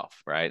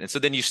myself, right? And so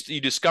then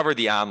you discover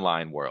the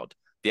online world,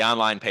 the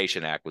online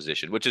patient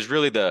acquisition, which is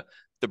really the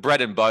bread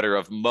and butter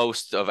of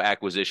most of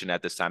acquisition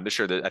at this time.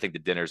 Sure, I think the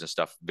dinners and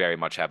stuff very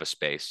much have a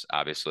space,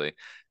 obviously.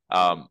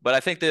 Mhm. But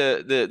I think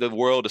the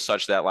world is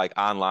such that like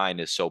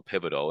online is so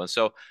pivotal. And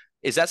so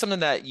is that something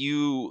that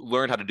you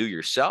learned how to do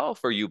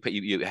yourself, or you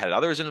had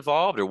others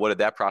involved, or what did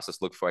that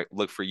process look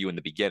for you in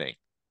the beginning?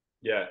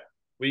 Yeah.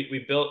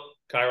 We built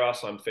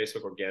Kairos on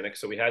Facebook Organic,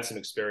 so we had some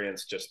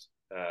experience just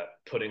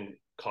putting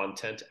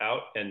content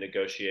out and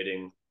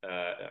negotiating,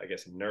 I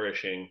guess,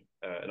 nourishing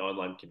an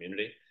online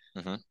community.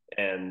 Mm-hmm.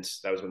 And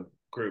that was when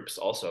groups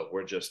also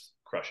were just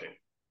crushing,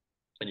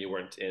 and you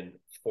weren't in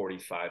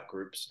 45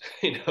 groups.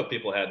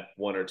 People had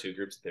one or two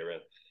groups that they were in.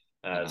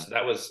 Mm-hmm.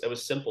 So it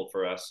was simple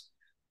for us.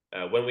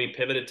 When we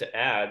pivoted to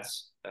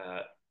ads,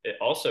 it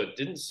also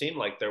didn't seem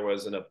like there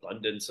was an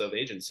abundance of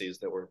agencies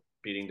that were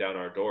beating down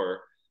our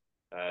door.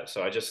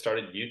 So I just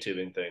started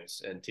YouTubing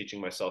things and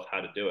teaching myself how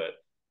to do it.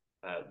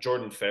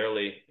 Jordan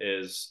Fairley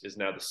is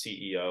now the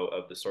CEO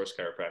of the Source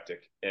Chiropractic,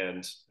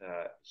 and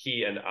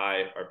he and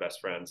I are best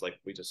friends. Like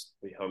we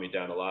homie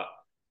down a lot.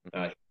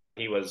 Mm-hmm.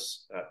 He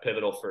was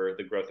pivotal for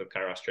the growth of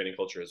Kairos training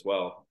culture as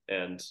well,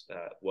 and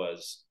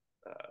was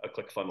a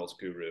ClickFunnels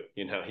guru.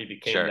 He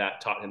became Sure. that,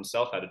 taught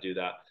himself how to do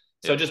that.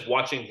 So Yep. just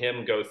watching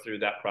him go through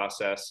that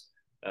process,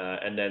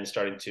 and then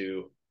starting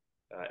to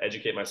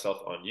educate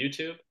myself on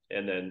YouTube,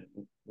 and then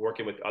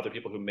working with other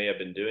people who may have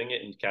been doing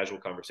it in casual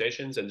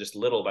conversations, and just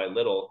little by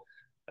little.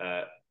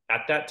 Uh,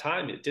 at that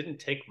time, it didn't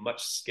take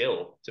much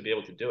skill to be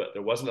able to do it.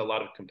 There wasn't a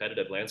lot of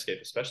competitive landscape,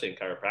 especially in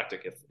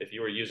chiropractic. If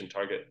you were using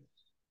target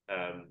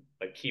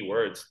like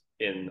keywords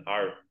in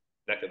our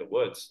neck of the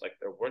woods, like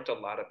there weren't a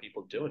lot of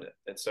people doing it.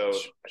 And so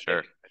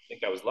Sure. I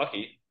think I was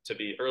lucky to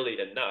be early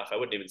enough. I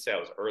wouldn't even say I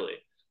was early.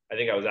 I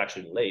think I was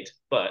actually late,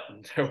 but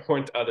there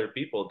weren't other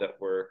people that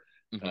were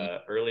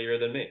Mm-hmm. earlier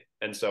than me.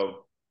 And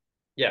so,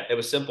 yeah, it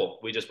was simple.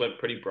 We just went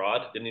pretty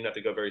broad, didn't even have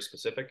to go very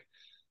specific,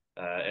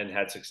 and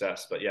had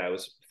success. But yeah, it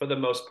was for the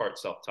most part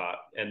self-taught.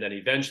 And then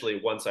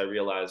eventually, once I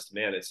realized,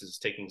 man, this is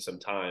taking some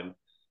time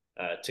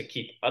to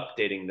keep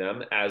updating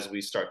them as we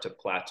start to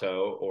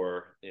plateau,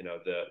 or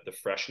the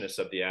freshness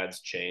of the ads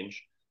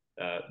change.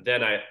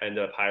 Then I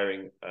ended up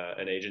hiring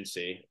an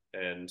agency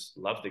and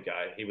loved the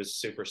guy. He was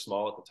super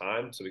small at the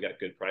time, so we got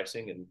good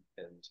pricing,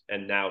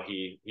 and now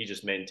he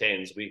just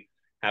maintains. We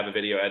have a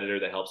video editor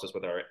that helps us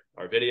with our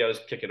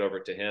videos, kick it over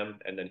to him,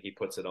 and then he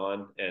puts it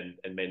on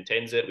and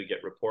maintains it. We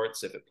get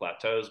reports if it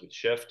plateaus, we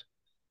shift.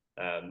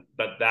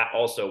 But that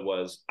also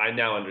was, I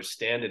now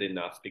understand it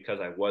enough because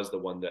I was the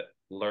one that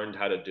learned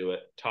how to do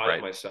it, taught it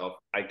Right. myself.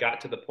 I got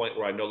to the point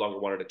where I no longer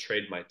wanted to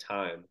trade my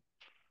time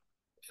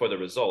for the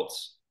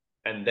results.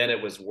 And then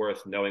it was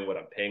worth knowing what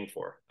I'm paying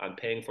for. I'm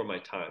paying for my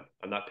time.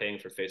 I'm not paying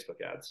for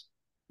Facebook ads.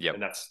 Yep.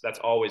 And that's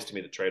always to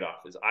me the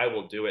trade-off is I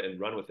will do it and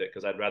run with it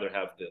because I'd rather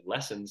have the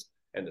lessons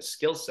and the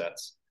skill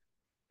sets.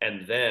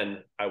 And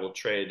then I will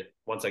trade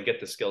once I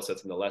get the skill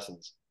sets and the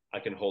lessons. I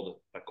can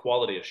hold a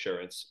quality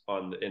assurance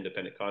on the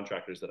independent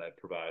contractors that I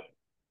provide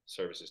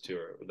services to,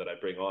 or that I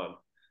bring on.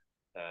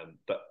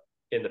 But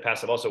in the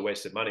past, I've also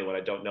wasted money when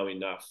I don't know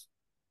enough,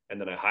 and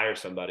then I hire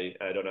somebody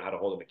and I don't know how to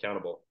hold them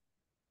accountable,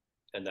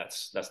 and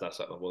that's not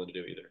something I'm willing to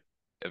do either.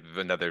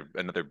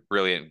 Another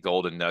brilliant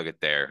golden nugget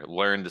there.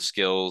 Learn the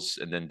skills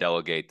and then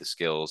delegate the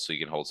skills so you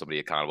can hold somebody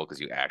accountable because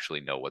you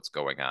actually know what's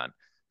going on.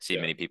 see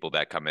Yeah. many people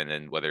that come in,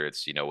 and whether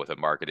it's, with a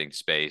marketing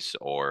space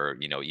or,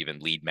 even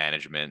lead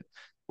management,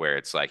 where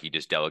it's like you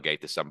just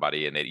delegate to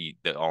somebody, and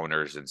the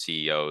owners and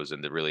CEOs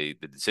and the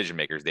decision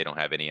makers, they don't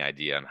have any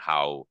idea on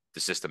how the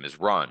system is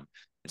run.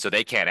 And so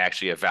they can't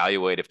actually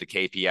evaluate if the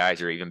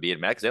KPIs are even being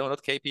met because they don't know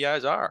what the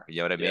KPIs are. You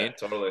know what I Yeah, mean?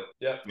 totally.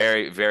 Yeah.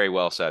 Very, very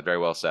well said. Very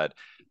well said.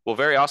 Well,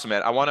 very awesome,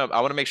 man. I want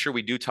to make sure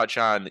we do touch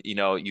on,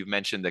 you've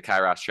mentioned the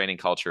Kairos training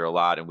culture a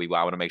lot, and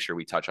I want to make sure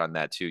we touch on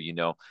that too.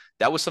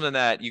 That was something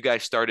that you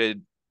guys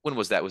started. When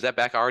was that? Was that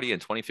back already in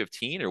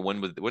 2015, or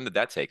when did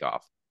that take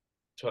off?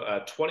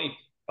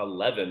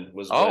 2011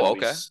 was Oh, when we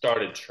okay.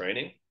 started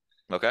training.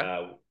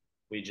 Okay.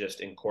 We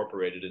just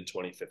incorporated in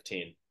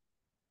 2015,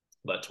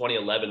 but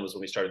 2011 was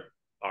when we started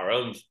our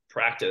own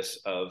practice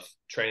of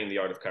training the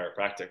art of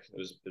chiropractic. It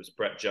was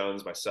Brett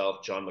Jones,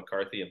 myself, John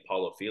McCarthy, and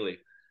Paulo Fili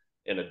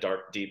in a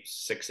dark, deep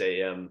 6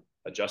 a.m.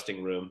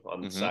 adjusting room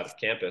on the Mm-hmm. side of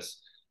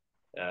campus.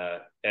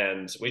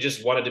 And we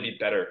just wanted to be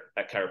better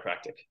at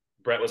chiropractic.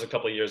 Brett was a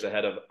couple of years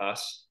ahead of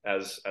us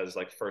as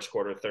like first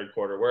quarter, third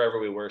quarter, wherever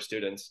we were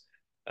students.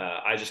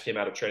 I just came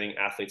out of training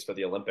athletes for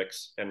the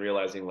Olympics and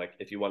realizing, like,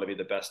 if you want to be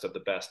the best of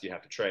the best, you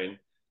have to train.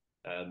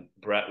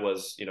 Brett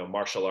was,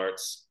 martial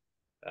arts,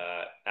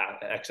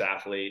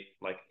 ex-athlete.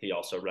 Like, he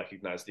also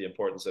recognized the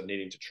importance of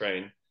needing to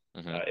train.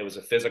 Mm-hmm. It was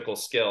a physical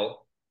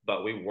skill,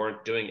 but we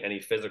weren't doing any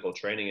physical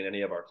training in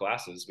any of our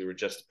classes. We were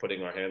just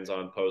putting our hands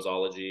on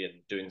posology and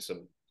doing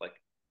some like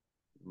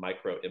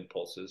micro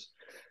impulses,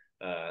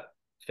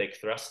 fake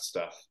thrust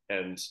stuff.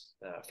 And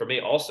for me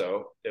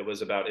also, it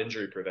was about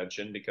injury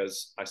prevention,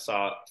 because I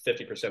saw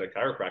 50% of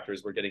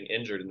chiropractors were getting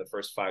injured in the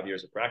first 5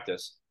 years of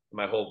practice.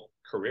 My whole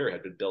career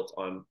had been built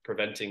on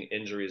preventing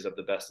injuries of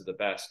the best,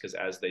 because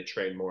as they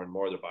train more and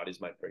more, their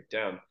bodies might break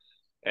down.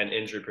 And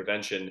injury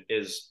prevention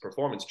is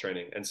performance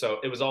training. And so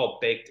it was all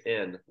baked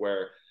in,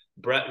 where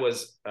Brett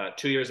was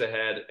 2 years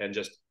ahead and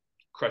just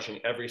crushing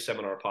every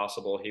seminar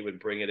possible. He would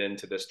bring it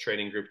into this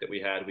training group that we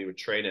had. We would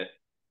train it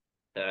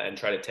and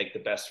try to take the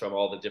best from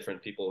all the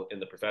different people in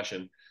the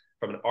profession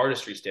from an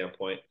artistry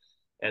standpoint.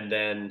 And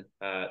then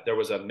there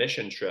was a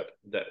mission trip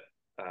that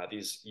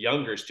these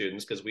younger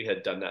students, because we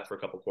had done that for a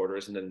couple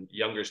quarters, and then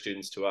younger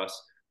students to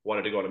us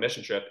wanted to go on a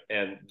mission trip.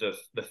 And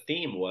the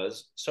theme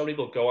was, so many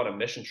people go on a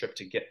mission trip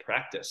to get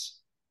practice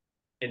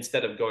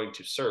instead of going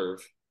to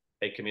serve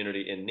a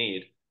community in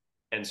need.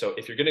 And so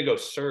if you're going to go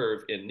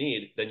serve in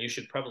need, then you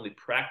should probably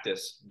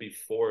practice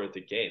before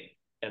the game.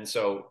 And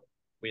so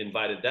we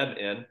invited them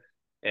in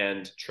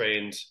and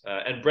trained.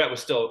 And Brett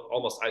was still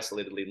almost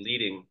isolatedly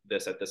leading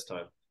this at this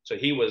time. So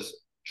he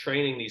was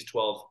training these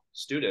 12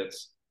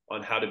 students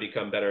on how to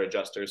become better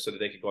adjusters so that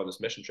they could go on this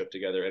mission trip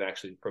together and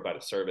actually provide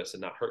a service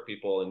and not hurt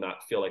people and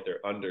not feel like they're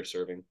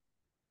underserving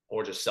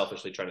or just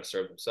selfishly trying to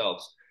serve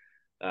themselves.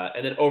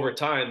 And then over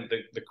time,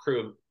 the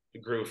crew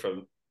grew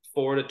from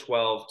 4 to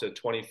 12 to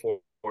 24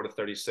 to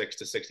 36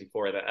 to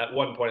 64. And at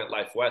one point at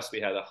Life West,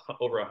 we had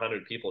over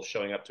 100 people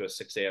showing up to a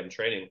 6 a.m.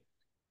 training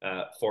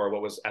for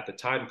what was at the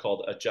time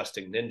called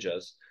Adjusting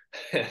Ninjas.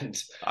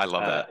 And I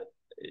love that.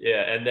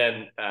 yeah, and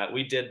then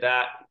we did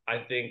that. I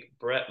think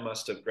Brett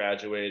must have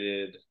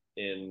graduated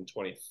in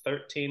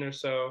 2013 or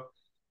so.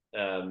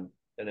 And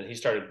then he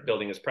started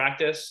building his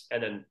practice.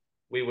 And then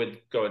we would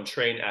go and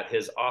train at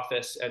his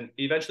office. And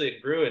eventually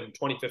it grew. In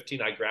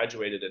 2015, I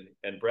graduated,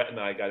 and Brett and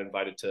I got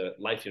invited to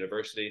Life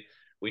University.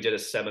 We did a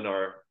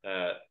seminar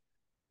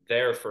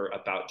there for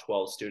about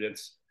 12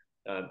 students,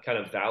 kind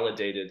of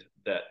validated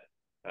that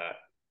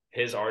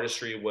his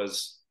artistry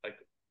was like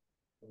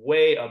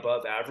way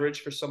above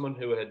average for someone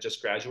who had just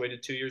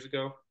graduated 2 years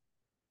ago.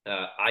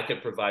 I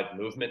could provide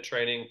movement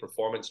training,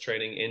 performance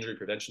training, injury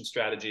prevention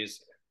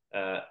strategies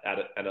at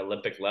an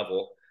Olympic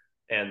level.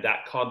 And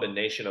that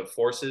combination of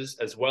forces,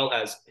 as well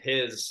as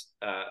his,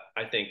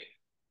 I think,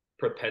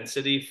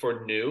 propensity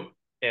for new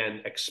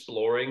and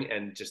exploring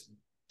and just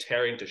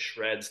tearing to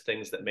shreds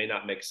things that may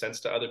not make sense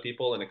to other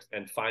people,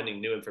 and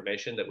finding new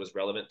information that was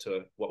relevant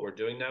to what we're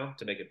doing now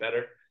to make it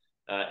better.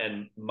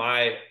 And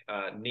my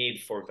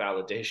need for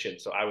validation.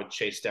 So I would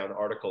chase down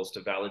articles to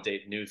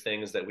validate new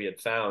things that we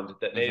had found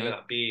that may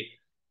not be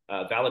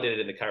validated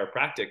in the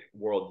chiropractic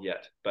world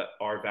yet, but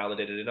are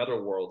validated in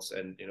other worlds.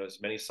 And,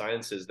 there's many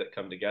sciences that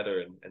come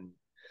together and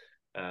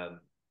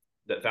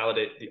that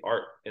validate the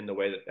art in the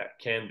way that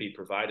can be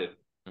provided.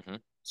 Mm-hmm.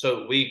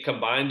 So we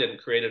combined and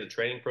created a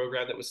training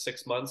program that was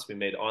 6 months. We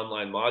made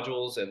online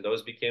modules, and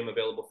those became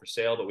available for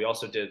sale. But we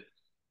also did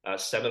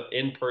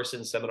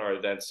in-person seminar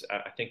events.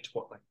 I think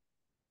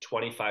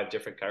 25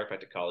 different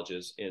chiropractic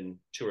colleges in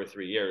 2 or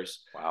 3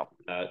 years. Wow.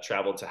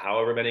 Traveled to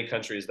however many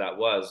countries that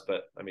was,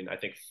 but I mean, I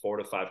think 4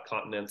 to 5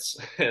 continents.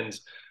 And,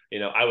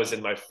 I was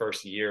in my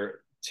first 2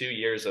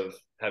 years of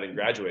having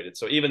graduated.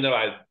 So even though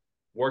I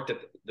worked at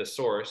the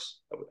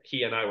source,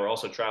 he and I were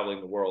also traveling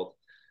the world.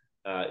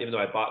 Even though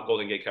I bought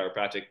Golden Gate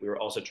Chiropractic, we were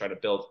also trying to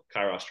build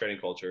Kairos training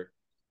culture.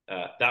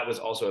 That was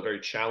also a very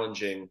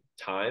challenging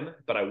time,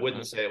 but I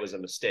wouldn't say it was a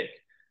mistake.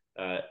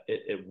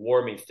 It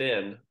wore me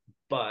thin,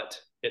 but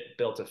it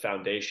built a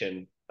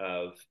foundation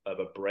of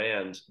a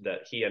brand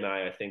that he and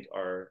I think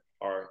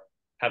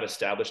have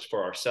established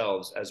for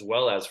ourselves, as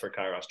well as for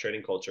Kairos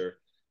training culture,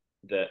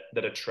 that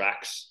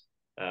attracts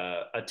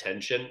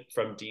attention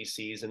from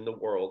DCs in the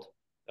world.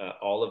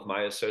 All of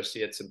my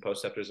associates and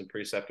postceptors and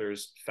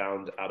preceptors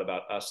found out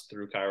about us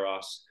through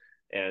Kairos.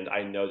 And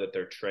I know that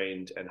they're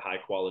trained and high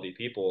quality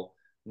people,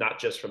 not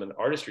just from an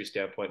artistry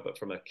standpoint, but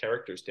from a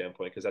character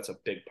standpoint, because that's a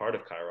big part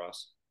of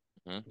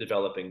Kairos,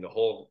 developing the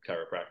whole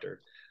chiropractor.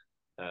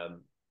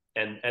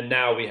 And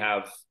now we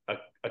have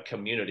a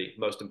community.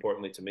 Most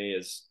importantly to me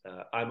is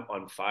I'm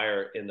on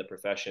fire in the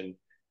profession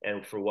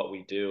and for what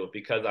we do,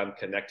 because I'm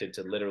connected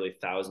to literally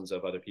thousands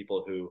of other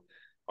people who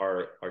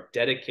are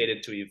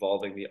dedicated to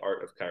evolving the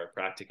art of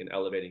chiropractic and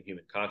elevating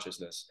human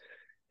consciousness,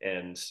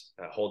 and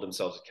hold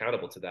themselves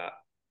accountable to that,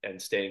 and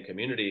stay in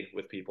community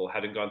with people.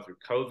 Having gone through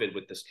COVID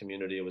with this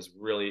community, it was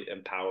really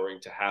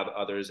empowering to have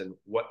others and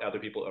what other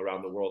people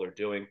around the world are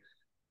doing.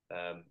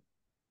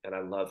 And I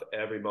love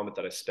every moment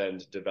that I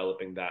spend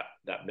developing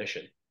that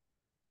mission,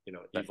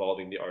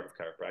 evolving the art of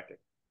chiropractic.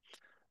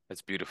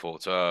 That's beautiful.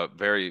 It's a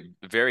very,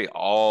 very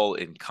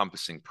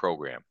all-encompassing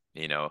program.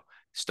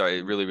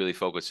 It really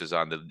focuses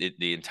on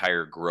the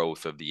entire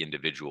growth of the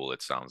individual,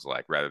 it sounds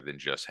like, rather than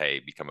just, hey,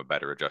 become a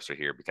better adjuster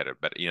here, become a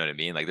better, you know what I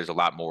mean? Like there's a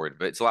lot more,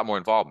 but it's a lot more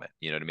involvement,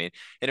 you know what I mean?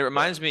 And it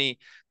reminds me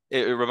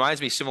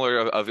similar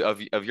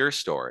of your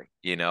story,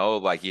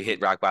 like you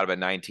hit rock bottom at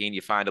 19,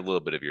 you find a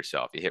little bit of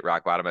yourself. You hit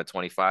rock bottom at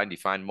 25 and you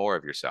find more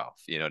of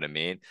yourself, you know what I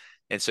mean?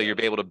 And so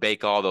you're able to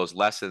bake all those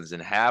lessons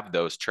and have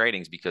those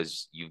trainings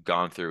because you've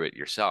gone through it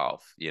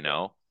yourself,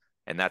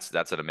 and that's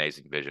an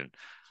amazing vision.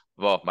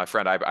 Well, my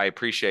friend, I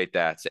appreciate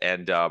that.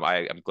 And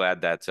I'm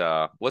glad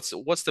that what's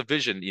the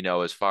vision,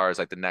 as far as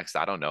like the next,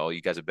 I don't know,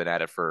 you guys have been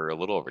at it for a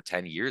little over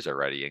 10 years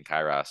already in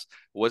Kairos.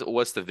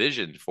 What's the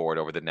vision for it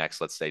over the next,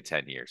 let's say,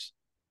 10 years?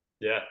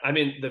 Yeah, I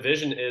mean, the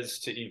vision is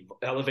to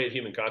elevate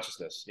human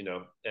consciousness,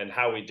 and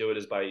how we do it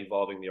is by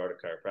evolving the art of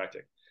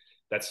chiropractic.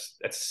 That's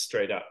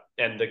straight up.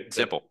 And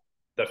Simple.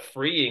 The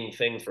freeing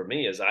thing for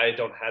me is I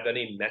don't have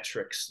any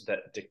metrics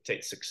that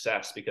dictate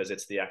success, because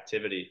it's the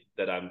activity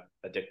that I'm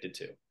addicted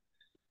to.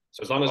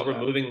 So as long as we're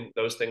moving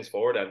those things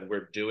forward and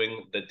we're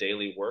doing the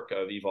daily work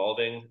of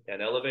evolving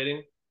and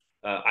elevating,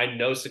 I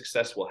know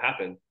success will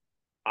happen.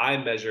 I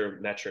measure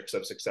metrics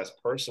of success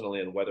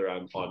personally and whether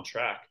I'm on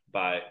track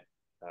by,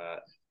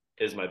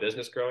 is my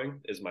business growing?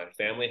 Is my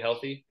family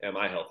healthy? Am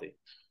I healthy?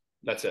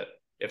 That's it.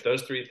 If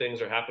those three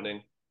things are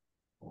happening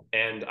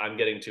and I'm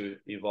getting to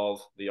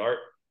evolve the art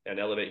and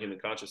elevate human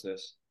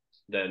consciousness,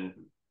 then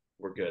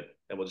we're good.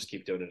 And we'll just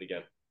keep doing it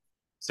again.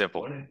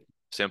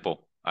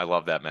 Simple. I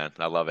love that, man.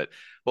 I love it.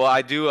 Well,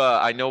 I do.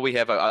 I know we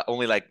have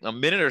only like a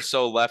minute or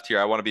so left here.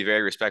 I want to be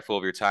very respectful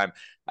of your time.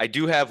 I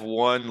do have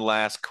one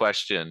last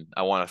question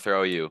I want to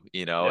throw you,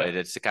 and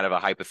it's kind of a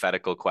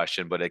hypothetical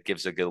question, but it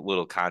gives a good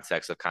little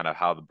context of kind of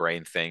how the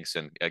brain thinks.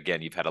 And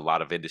again, you've had a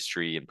lot of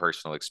industry and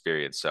personal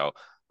experience. So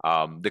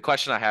the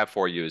question I have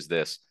for you is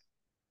this.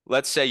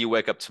 Let's say you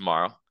wake up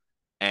tomorrow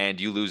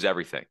and you lose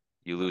everything.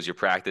 You lose your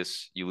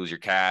practice, you lose your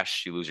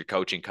cash, you lose your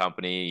coaching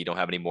company, you don't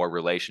have any more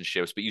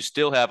relationships, but you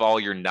still have all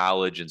your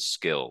knowledge and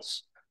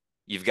skills.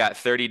 You've got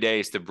 30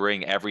 days to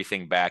bring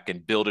everything back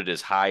and build it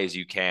as high as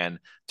you can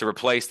to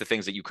replace the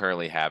things that you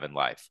currently have in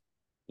life.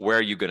 Where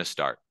are you going to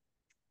start?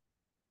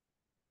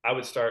 I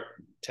would start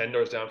 10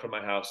 doors down from my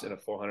house in a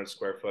 400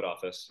 square foot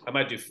office. I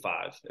might do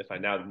 5 if I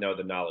now know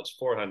the knowledge.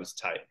 400 is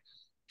tight.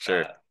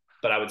 Sure.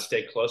 But I would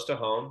stay close to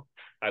home.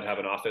 I'd have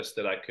an office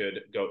that I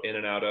could go in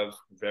and out of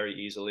very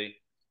easily.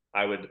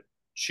 I would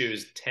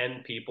choose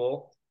 10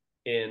 people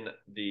in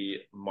the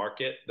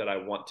market that I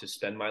want to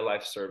spend my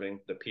life serving,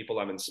 the people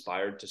I'm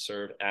inspired to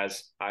serve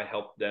as I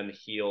help them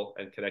heal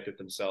and connect with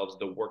themselves.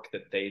 The work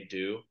that they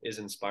do is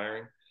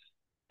inspiring.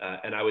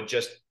 And I would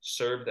just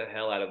serve the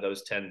hell out of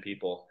those 10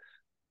 people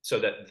so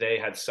that they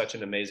had such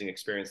an amazing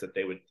experience that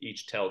they would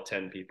each tell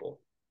 10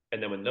 people.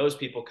 And then when those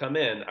people come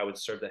in, I would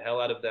serve the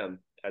hell out of them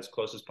as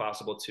close as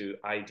possible to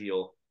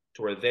ideal,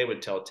 to where they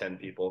would tell 10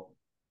 people,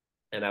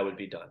 and I would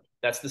be done.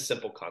 That's the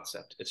simple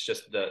concept. It's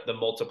just the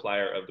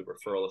multiplier of the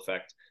referral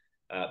effect.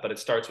 But it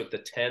starts with the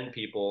 10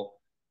 people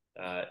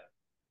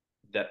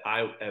that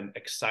I am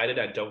excited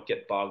I don't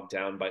get bogged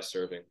down by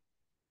serving.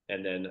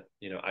 And then,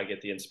 I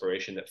get the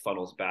inspiration that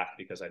funnels back,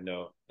 because I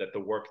know that the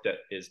work that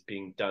is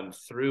being done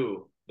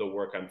through the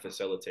work I'm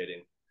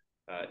facilitating,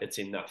 it's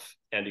enough.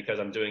 And because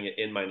I'm doing it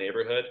in my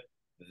neighborhood,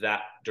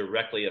 that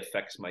directly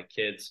affects my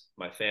kids,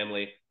 my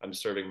family. I'm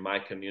serving my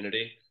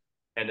community.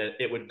 And then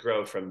it would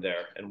grow from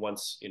there. And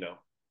once,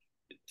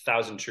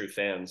 1,000 true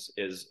fans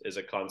is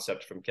a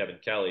concept from Kevin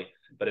Kelly,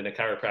 but in a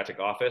chiropractic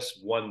office,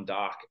 one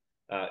doc,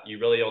 you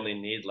really only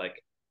need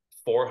like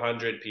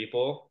 400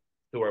 people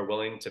who are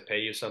willing to pay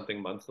you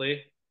something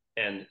monthly,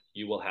 and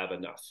you will have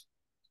enough.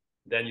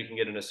 Then you can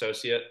get an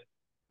associate,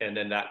 and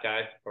then that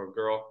guy or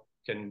girl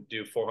can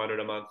do 400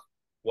 a month,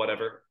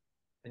 whatever,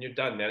 and you're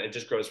done, man. It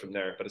just grows from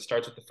there. But it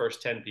starts with the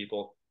first 10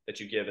 people that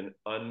you give an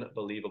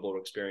unbelievable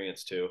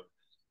experience to,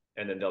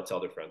 and then they'll tell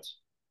their friends.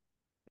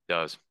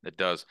 Does. It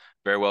does.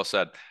 Very well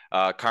said.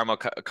 Karma,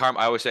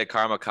 I always say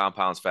karma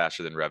compounds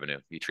faster than revenue.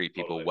 You treat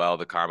people Totally. well,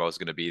 the karma is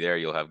going to be there.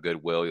 You'll have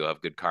goodwill, you'll have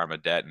good karma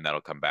debt, and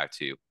that'll come back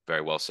to you. Very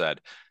well said.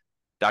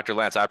 Dr.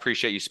 Lance, I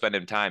appreciate you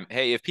spending time.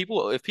 Hey, if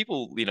people,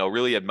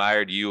 really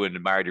admired you and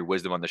admired your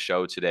wisdom on the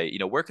show today,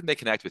 where can they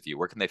connect with you?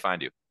 Where can they find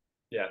you?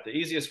 Yeah, the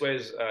easiest way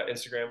is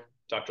Instagram,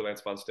 Dr.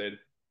 Lance Bonstade, and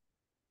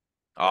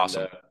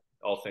Awesome.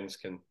 all things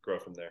can grow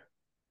from there.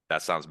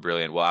 That sounds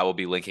brilliant. Well, I will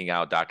be linking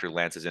out Dr.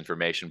 Lance's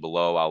information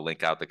below. I'll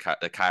link out the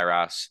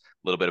Kairos, a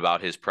little bit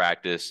about his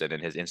practice, and then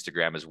his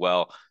Instagram as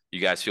well. You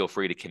guys feel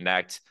free to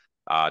connect.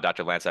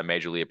 Dr. Lance, I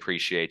majorly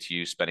appreciate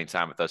you spending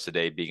time with us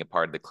today, being a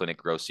part of the Clinic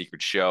Growth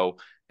Secret Show.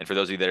 And for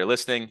those of you that are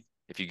listening,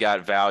 if you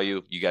got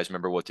value, you guys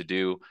remember what to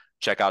do.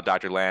 Check out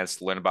Dr.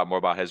 Lance, learn more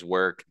about his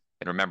work,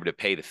 and remember to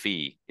pay the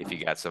fee if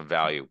you got some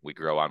value. We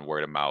grow on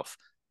word of mouth.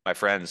 My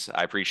friends,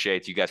 I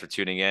appreciate you guys for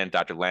tuning in.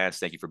 Dr. Lance,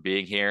 thank you for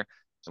being here.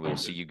 And we will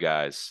see you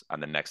guys on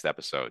the next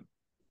episode.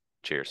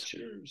 Cheers.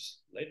 Cheers.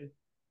 Later.